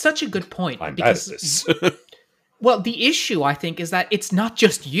 and that's such a good point. I'm bad at this. Well, the issue, I think, is that it's not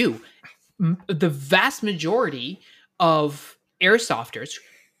just you. The vast majority of airsofters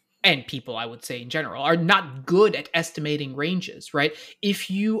and people, I would say in general, are not good at estimating ranges, right? If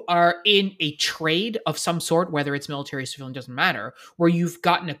you are in a trade of some sort, whether it's military, civilian, doesn't matter, where you've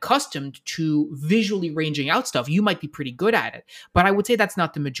gotten accustomed to visually ranging out stuff, you might be pretty good at it. But I would say that's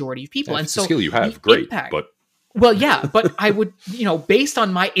not the majority of people. Yeah, and it's so the skill you have, great, but well, yeah, but I would, based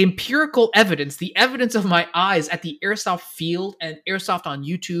on my empirical evidence, the evidence of my eyes at the airsoft field and airsoft on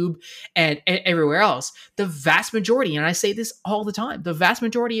YouTube and everywhere else, the vast majority, and I say this all the time, the vast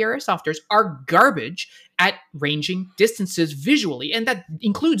majority of airsofters are garbage at ranging distances visually, and that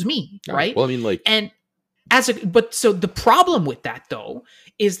includes me, right? Well, I mean, like, and so the problem with that though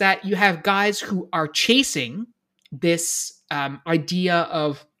is that you have guys who are chasing this idea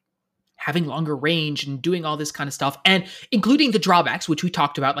of having longer range and doing all this kind of stuff, and including the drawbacks, which we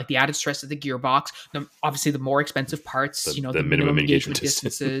talked about, like the added stress of the gearbox, obviously the more expensive parts, the minimum engagement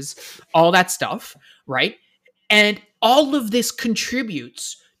distances, all that stuff, right? And all of this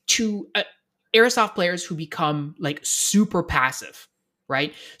contributes to airsoft players who become like super passive,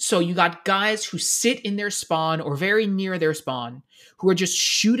 right? So you got guys who sit in their spawn or very near their spawn who are just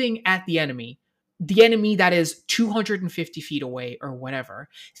shooting at the enemy that is 250 feet away or whatever,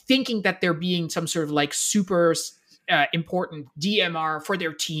 thinking that they're being some sort of like super important DMR for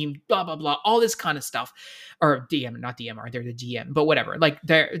their team, blah, blah, blah, all this kind of stuff. Or DM, not DMR, they're the DM, but whatever. Like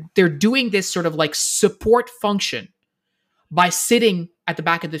they're doing this sort of like support function by sitting at the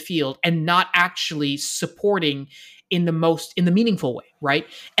back of the field and not actually supporting in the meaningful way, right?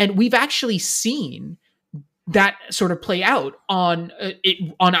 And we've actually seen that sort of play out on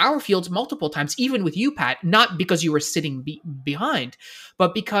our fields multiple times, even with you, Pat, not because you were sitting behind,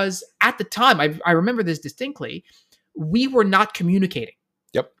 but because at the time, I remember this distinctly, we were not communicating.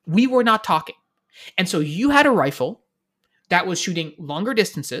 Yep. We were not talking. And so you had a rifle that was shooting longer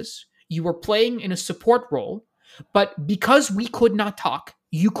distances. You were playing in a support role, but because we could not talk,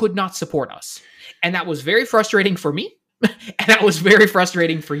 you could not support us. And that was very frustrating for me. And that was very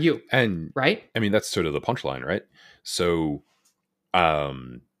frustrating for you. And right? I mean, that's sort of the punchline, right? So,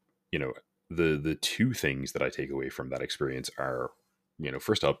 the two things that I take away from that experience are,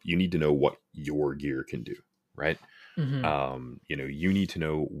 first up, you need to know what your gear can do, right? Mm-hmm. You need to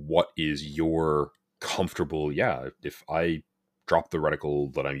know what is your comfortable. Yeah, if I drop the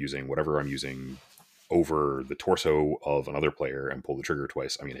reticle that I'm using, whatever I'm using, over the torso of another player and pull the trigger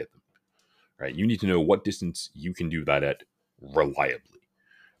twice, I'm going to hit them. Right? You need to know what distance you can do that at reliably.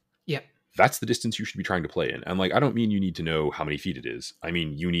 Yeah. That's the distance you should be trying to play in. And like, I don't mean you need to know how many feet it is. I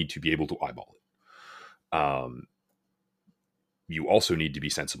mean, you need to be able to eyeball it. You also need to be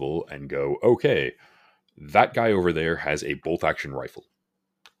sensible and go, okay, that guy over there has a bolt action rifle.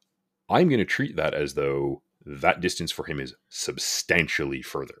 I'm going to treat that as though that distance for him is substantially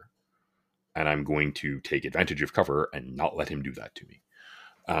further. And I'm going to take advantage of cover and not let him do that to me.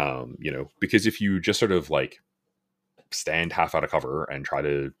 Because if you just sort of like stand half out of cover and try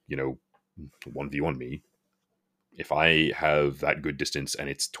to, 1v1 me, If I have that good distance and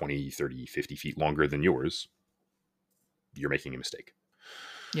it's 20, 30, 50 feet longer than yours, you're making a mistake.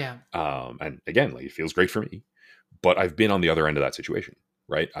 Yeah. And again, like, it feels great for me, but I've been on the other end of that situation,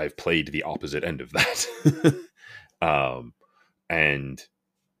 right? I've played the opposite end of that. And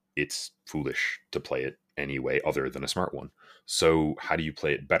it's foolish to play it any way other than a smart one. So how do you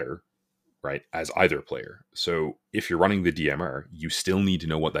play it better, right? As either player. So if you're running the DMR, you still need to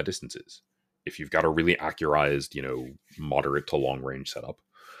know what that distance is. If you've got a really accurized, moderate to long range setup,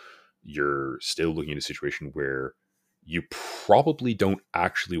 you're still looking at a situation where you probably don't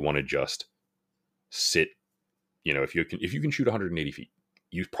actually want to just sit, if you can shoot 180 feet,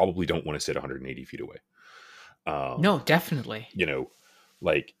 you probably don't want to sit 180 feet away. No, definitely.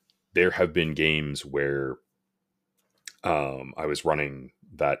 Like, there have been games where I was running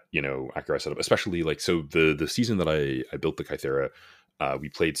that, Acura setup, especially like, so the season that I built the Kythera, we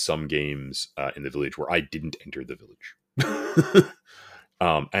played some games in the village where I didn't enter the village.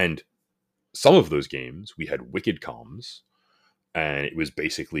 And some of those games we had wicked comms, and it was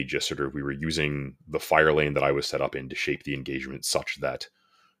basically just sort of, we were using the fire lane that I was set up in to shape the engagement such that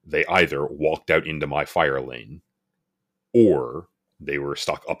they either walked out into my fire lane or they were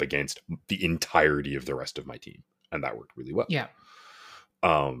stuck up against the entirety of the rest of my team. And that worked really well. Yeah.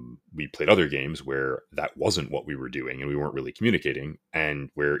 We played other games where that wasn't what we were doing and we weren't really communicating, and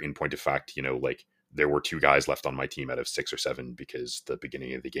where, in point of fact, like, there were 2 guys left on my team out of 6 or 7 because the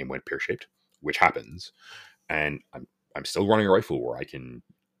beginning of the game went pear-shaped, which happens. And I'm still running a rifle where I can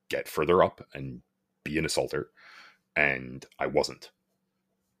get further up and be an assaulter, and I wasn't.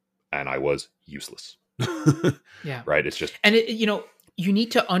 And I was useless. Yeah. Right? It's just... And, you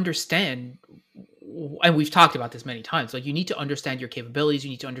need to understand, and we've talked about this many times, like, you need to understand your capabilities. You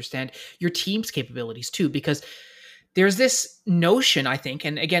need to understand your team's capabilities too, because there's this notion, I think,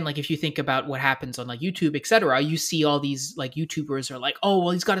 and again, like, if you think about what happens on like YouTube, etc., you see all these like YouTubers are like, oh,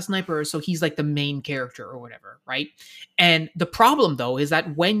 well, he's got a sniper, so he's like the main character or whatever, right? And the problem, though, is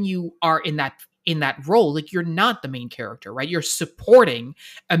that when you are in that role, like, you're not the main character, right? You're supporting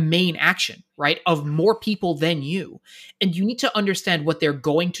a main action, right, of more people than you. And you need to understand what they're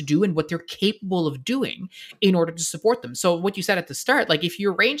going to do and what they're capable of doing in order to support them. So what you said at the start, like, if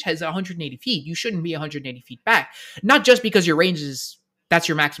your range has 180 feet, you shouldn't be 180 feet back. Not just because your range that's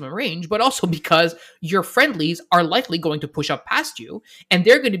your maximum range, but also because your friendlies are likely going to push up past you, and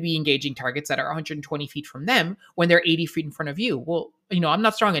they're going to be engaging targets that are 120 feet from them when they're 80 feet in front of you. Well, I'm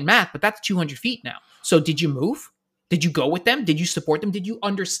not strong in math, but that's 200 feet now. So did you move? Did you go with them? Did you support them? Did you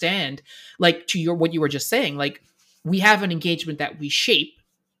understand, like, what you were just saying? Like, we have an engagement that we shape,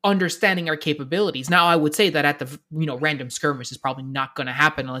 understanding our capabilities. Now, I would say that at the random skirmish is probably not going to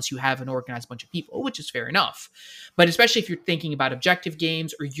happen unless you have an organized bunch of people, which is fair enough. But especially if you're thinking about objective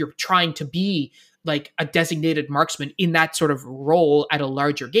games, or you're trying to be like a designated marksman in that sort of role at a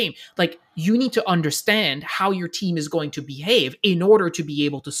larger game, like, you need to understand how your team is going to behave in order to be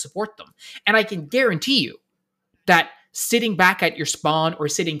able to support them. And I can guarantee you that sitting back at your spawn or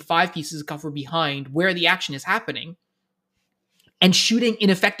sitting 5 pieces of cover behind where the action is happening and shooting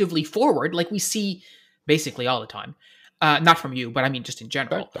ineffectively forward, like we see basically all the time. Not from you, but I mean just in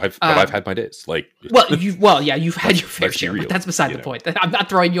general. I've had my days. Like, you've had your fair share, but that's beside the point. I'm not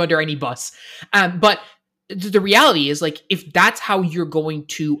throwing you under any bus. But the reality is, like, if that's how you're going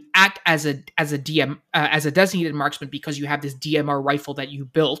to act as a DM, as a designated marksman, because you have this DMR rifle that you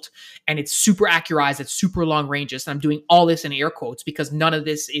built and it's super accurized, it's super long ranges, and I'm doing all this in air quotes because none of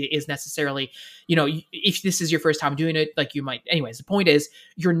this is necessarily, if this is your first time doing it, like, you might. Anyways, the point is,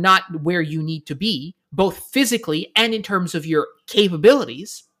 you're not where you need to be, both physically and in terms of your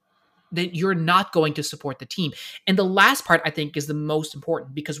capabilities, that you're not going to support the team. And the last part, I think, is the most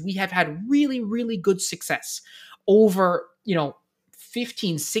important, because we have had really, really good success over,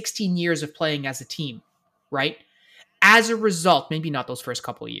 15, 16 years of playing as a team, right? As a result, maybe not those first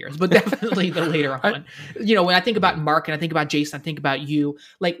couple of years, but definitely the later on. When I think about Mark and I think about Jason, I think about you,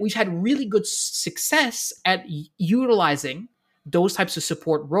 like, we've had really good success at utilizing those types of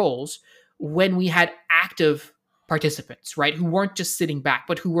support roles when we had active participants, right? Who weren't just sitting back,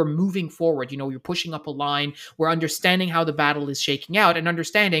 but who were moving forward. You're pushing up a line. We're understanding how the battle is shaking out and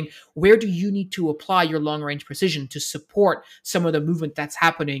understanding where do you need to apply your long range precision to support some of the movement that's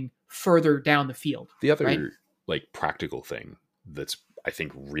happening further down the field. The other, right? like, practical thing that's, I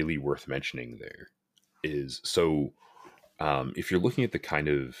think, really worth mentioning there is, so if you're looking at the kind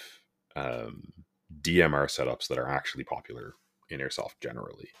of DMR setups that are actually popular in Airsoft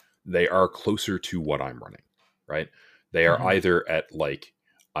generally, they are closer to what I'm running. Right? They are either at, like,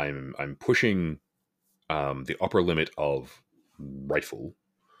 I'm pushing the upper limit of rifle,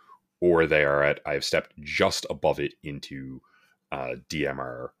 or they are at, I've stepped just above it into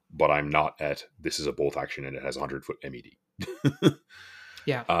DMR, but I'm not at, this is a bolt action and it has 100-foot MED.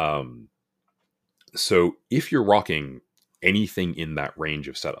 Yeah. So if you're rocking anything in that range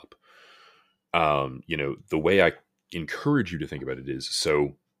of setup, the way I encourage you to think about it is,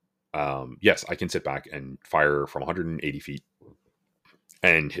 so yes, I can sit back and fire from 180 feet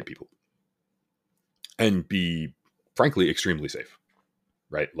and hit people and be, frankly, extremely safe,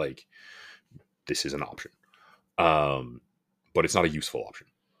 right? Like, this is an option. But it's not a useful option,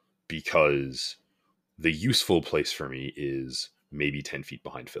 because the useful place for me is maybe 10 feet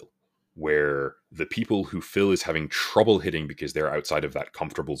behind Phil, where the people who Phil is having trouble hitting because they're outside of that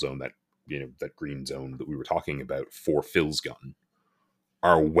comfortable zone, that, that green zone that we were talking about for Phil's gun,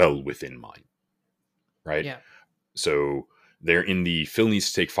 are well within mine, right? Yeah. So they're in the Phil needs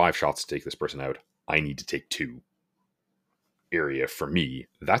to take 5 shots to take this person out, I need to take 2 area. For me,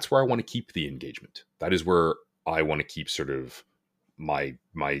 that's where I want to keep the engagement. That is where I want to keep sort of my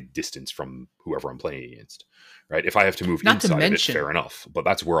distance from whoever I'm playing against, right? If I have to move inside of it, fair enough, but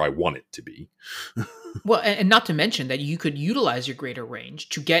that's where I want it to be. Well, and not to mention that you could utilize your greater range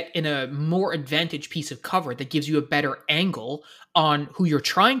to get in a more advantaged piece of cover that gives you a better angle on who you're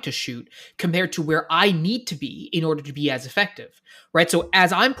trying to shoot compared to where I need to be in order to be as effective, right? So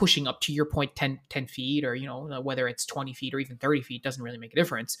as I'm pushing up, to your point, 10 feet, or, whether it's 20 feet or even 30 feet, doesn't really make a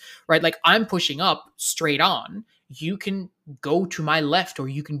difference, right? Like, I'm pushing up straight on. You can go to my left or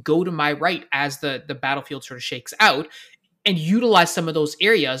you can go to my right as the battlefield sort of shakes out, and utilize some of those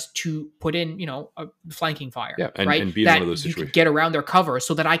areas to put in, a flanking fire. Yeah, right? And be in that one of those situations. You can get around their cover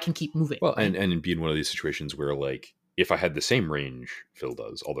so that I can keep moving. Well, and be in one of these situations where, like, if I had the same range Phil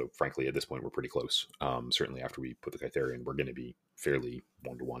does, although frankly at this point we're pretty close. Certainly after we put the Kytherian, we're going to be fairly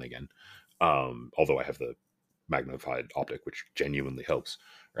 1-to-1 again. Although I have the magnified optic, which genuinely helps.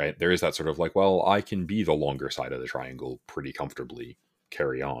 Right? There is that sort of like, well, I can be the longer side of the triangle pretty comfortably,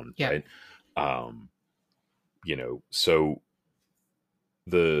 carry on. Yeah. Right? So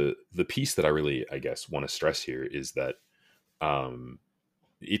the piece that I really, I guess, want to stress here is that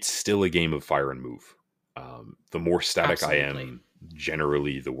it's still a game of fire and move. The more static Absolutely. I am,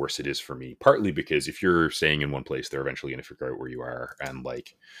 generally the worse it is for me, partly because if you're staying in one place, they're eventually going to figure out where you are, and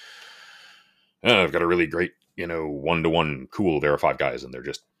like, I've got a really great 1-to-1 cool, there are 5 guys and they're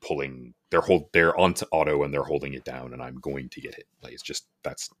just pulling, they're on auto and they're holding it down, and I'm going to get hit. Like, it's just,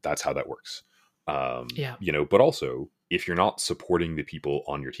 that's how that works. But also, if you're not supporting the people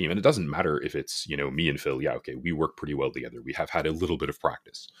on your team, and it doesn't matter if it's, me and Phil, yeah, okay, we work pretty well together. We have had a little bit of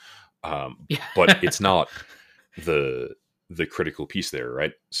practice. But it's not the critical piece there,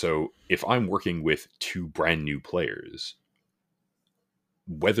 right? So if I'm working with 2 brand new players,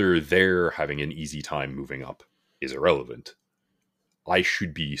 whether they're having an easy time moving up is irrelevant. I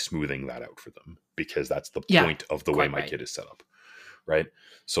should be smoothing that out for them, because that's the point of the way my kit is set up, right?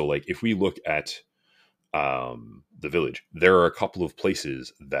 So, like, if we look at the village, there are a couple of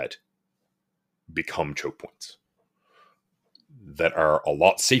places that become choke points that are a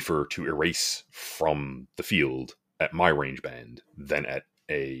lot safer to erase from the field at my range band than at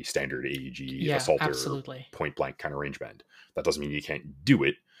a standard AEG assaulter absolutely. Point blank kind of range band. That doesn't mean you can't do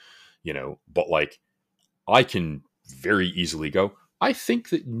it, but like, I can very easily go, I think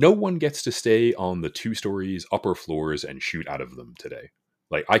that no one gets to stay on the 2 stories upper floors and shoot out of them today.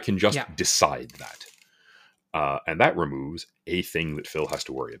 Like, I can just decide that. And that removes a thing that Phil has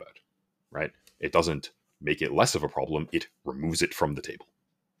to worry about, right? It doesn't make it less of a problem. It removes it from the table.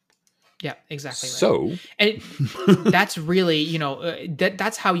 Yeah, exactly. Right. So, and that's really,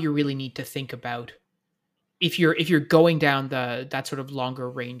 that's how you really need to think about, if you're going down that sort of longer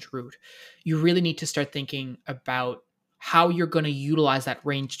range route, you really need to start thinking about how you're going to utilize that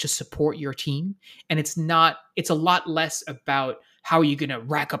range to support your team. And it's a lot less about how are you going to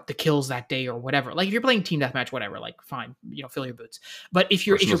rack up the kills that day or whatever. Like, if you're playing team deathmatch, whatever, like, fine, fill your boots. But if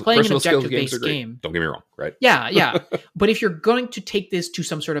you're playing an objective-based game, don't get me wrong, right? Yeah. But if you're going to take this to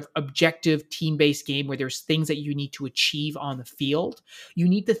some sort of objective team-based game where there's things that you need to achieve on the field, you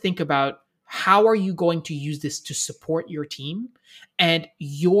need to think about, how are you going to use this to support your team, and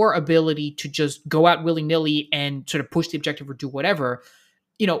your ability to just go out willy-nilly and sort of push the objective or do whatever,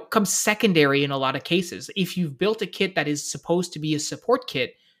 comes secondary in a lot of cases. If you've built a kit that is supposed to be a support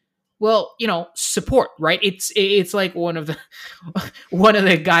kit, well, support, right? It's like one of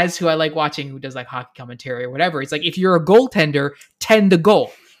the guys who I like watching, who does like hockey commentary or whatever. It's like, if you're a goaltender, tend the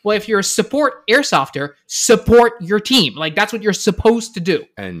goal. Well, if you're a support airsofter, support your team. Like, that's what you're supposed to do.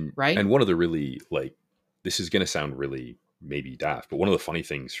 And right. And one of the really, like, this is going to sound really maybe daft, but one of the funny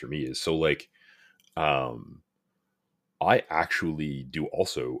things for me is, so like, I actually do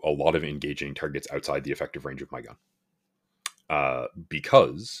also a lot of engaging targets outside the effective range of my gun.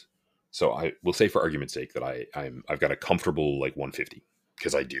 Because, so I will say for argument's sake that I've got a comfortable like 150,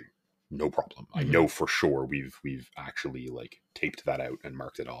 because I do, no problem. I know for sure we've actually like taped that out and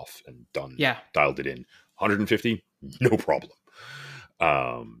marked it off and dialed it in. 150, no problem.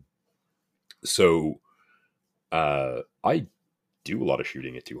 So I do a lot of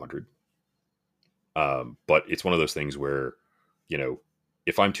shooting at 200. But it's one of those things where, you know,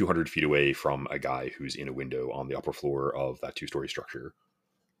 if I'm 200 feet away from a guy who's in a window on the upper floor of that 2-story structure,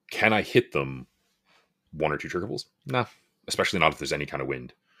 can I hit them 1 or 2 trigger pulls? Nah, especially not if there's any kind of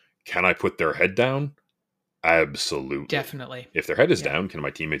wind. Can I put their head down? Absolutely. Definitely. If their head is down, can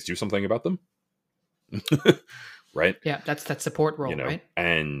my teammates do something about them? Right? Yeah, that's that support role, right?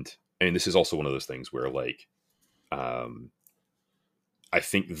 And I mean, this is also one of those things where, like, I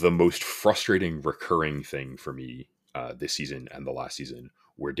think the most frustrating recurring thing for me this season and the last season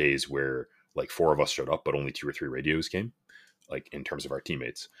were days where like 4 of us showed up, but only 2 or 3 radios came, like in terms of our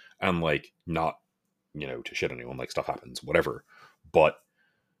teammates. And like, not, to shit anyone, like stuff happens, whatever. But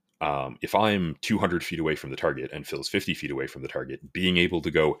if I'm 200 feet away from the target and Phil's 50 feet away from the target, being able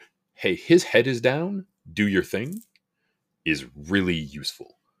to go, hey, his head is down, do your thing, is really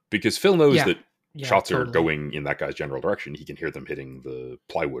useful. Because Phil knows that shots are going in that guy's general direction. He can hear them hitting the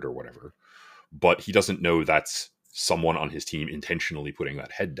plywood or whatever. But he doesn't know that's someone on his team intentionally putting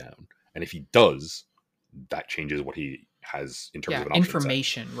that head down. And if he does, that changes what he has in terms of an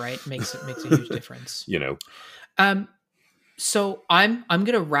information, right? Makes a huge difference. So I'm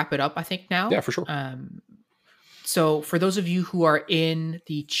gonna wrap it up, I think, now. Yeah, for sure. So for those of you who are in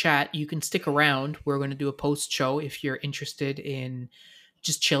the chat, you can stick around. We're going to do a post show if you're interested in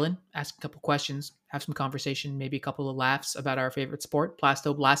just chilling, ask a couple questions, have some conversation, maybe a couple of laughs about our favorite sport,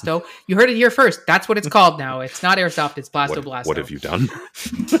 Blasto Blasto. You heard it here first. That's what it's called now. It's not Airsoft, it's Blasto Blasto. What have you done?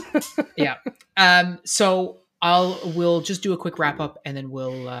 Yeah. So we'll just do a quick wrap up and then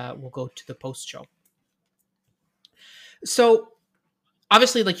we'll go to the post show. So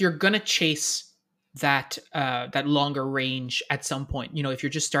obviously, like, you're gonna chase that longer range at some point. If you're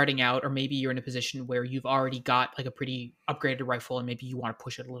just starting out, or maybe you're in a position where you've already got like a pretty upgraded rifle and maybe you want to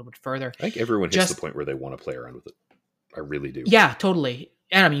push it a little bit further. I think everyone hits the point where they want to play around with it. I really do. Yeah, totally.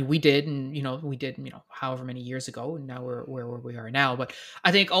 And I mean, we did, however many years ago, and now we're where we are now. But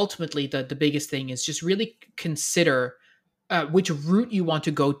I think ultimately the biggest thing is just really consider which route you want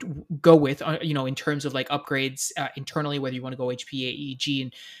to go with, in terms of like upgrades internally, whether you want to go HP,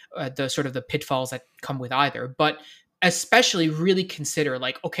 AEG, and the sort of the pitfalls that come with either. But especially really consider,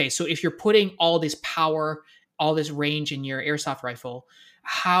 like, okay, so if you're putting all this power, all this range in your airsoft rifle,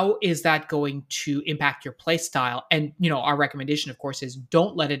 how is that going to impact your play style? And, our recommendation, of course, is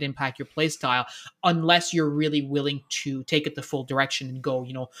don't let it impact your play style unless you're really willing to take it the full direction and go,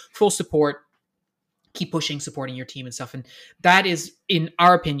 full support, keep pushing, supporting your team and stuff. And that is, in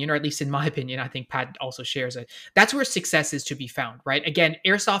our opinion, or at least in my opinion, I think Pat also shares it, that's where success is to be found, right? Again,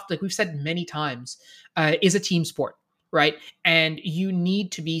 airsoft, like we've said many times, is a team sport, right? And you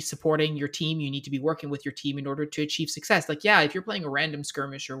need to be supporting your team. You need to be working with your team in order to achieve success. Like, yeah, if you're playing a random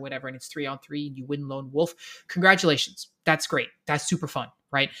skirmish or whatever, and it's 3-on-3 and you win lone wolf, congratulations. That's great. That's super fun,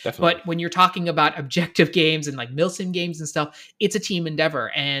 right? Definitely. But when you're talking about objective games and like milsim games and stuff, it's a team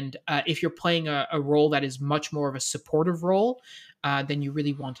endeavor. And if you're playing a role that is much more of a supportive role, then you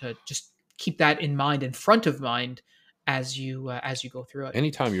really want to just keep that in mind, in front of mind, as you go through it.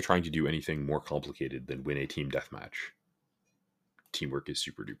 Anytime you're trying to do anything more complicated than win a team deathmatch, teamwork is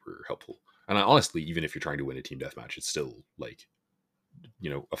super duper helpful. And honestly, even if you're trying to win a team deathmatch, it's still like,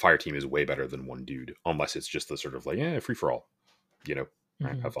 a fire team is way better than one dude, unless it's just the sort of like, free for all,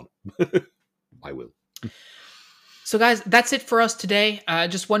 have fun. I will. So guys, that's it for us today.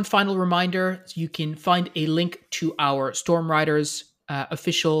 Just one final reminder, you can find a link to our Storm Riders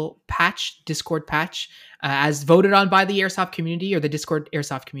official patch, Discord patch, as voted on by the Airsoft community, or the Discord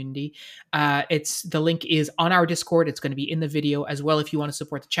Airsoft community. The link is on our Discord. It's going to be in the video as well. If you want to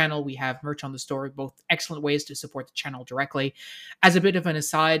support the channel, we have merch on the store, both excellent ways to support the channel directly. As a bit of an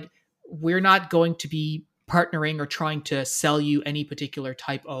aside, we're not going to be partnering or trying to sell you any particular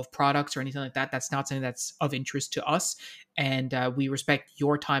type of products or anything like that. That's not something that's of interest to us. And we respect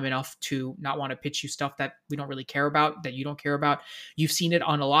your time enough to not want to pitch you stuff that we don't really care about, that you don't care about. You've seen it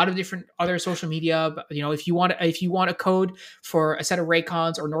on a lot of different other social media. But, if you want a code for a set of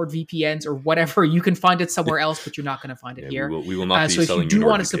Raycons or NordVPNs or whatever, you can find it somewhere else, but you're not going to find it here. We will not be so selling if you do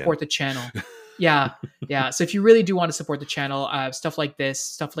want to support the channel, yeah. So if you really do want to support the channel, stuff like this,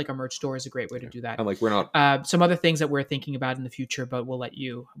 stuff like our merch store is a great way to do that. And like, we're not some other things that we're thinking about in the future, but we'll let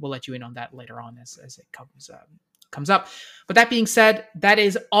you in on that later on as it comes comes up. But that being said, that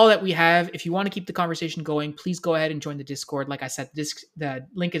is all that we have. If you want to keep the conversation going, please go ahead and join the Discord. Like I said, the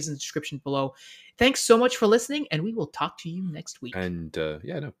link is in the description below. Thanks so much for listening, and we will talk to you next week. And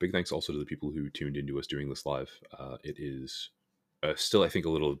big thanks also to the people who tuned into us doing this live. It is still, I think, a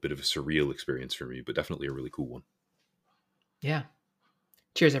little bit of a surreal experience for me, but definitely a really cool one. Yeah.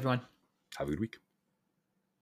 Cheers, everyone. Have a good week.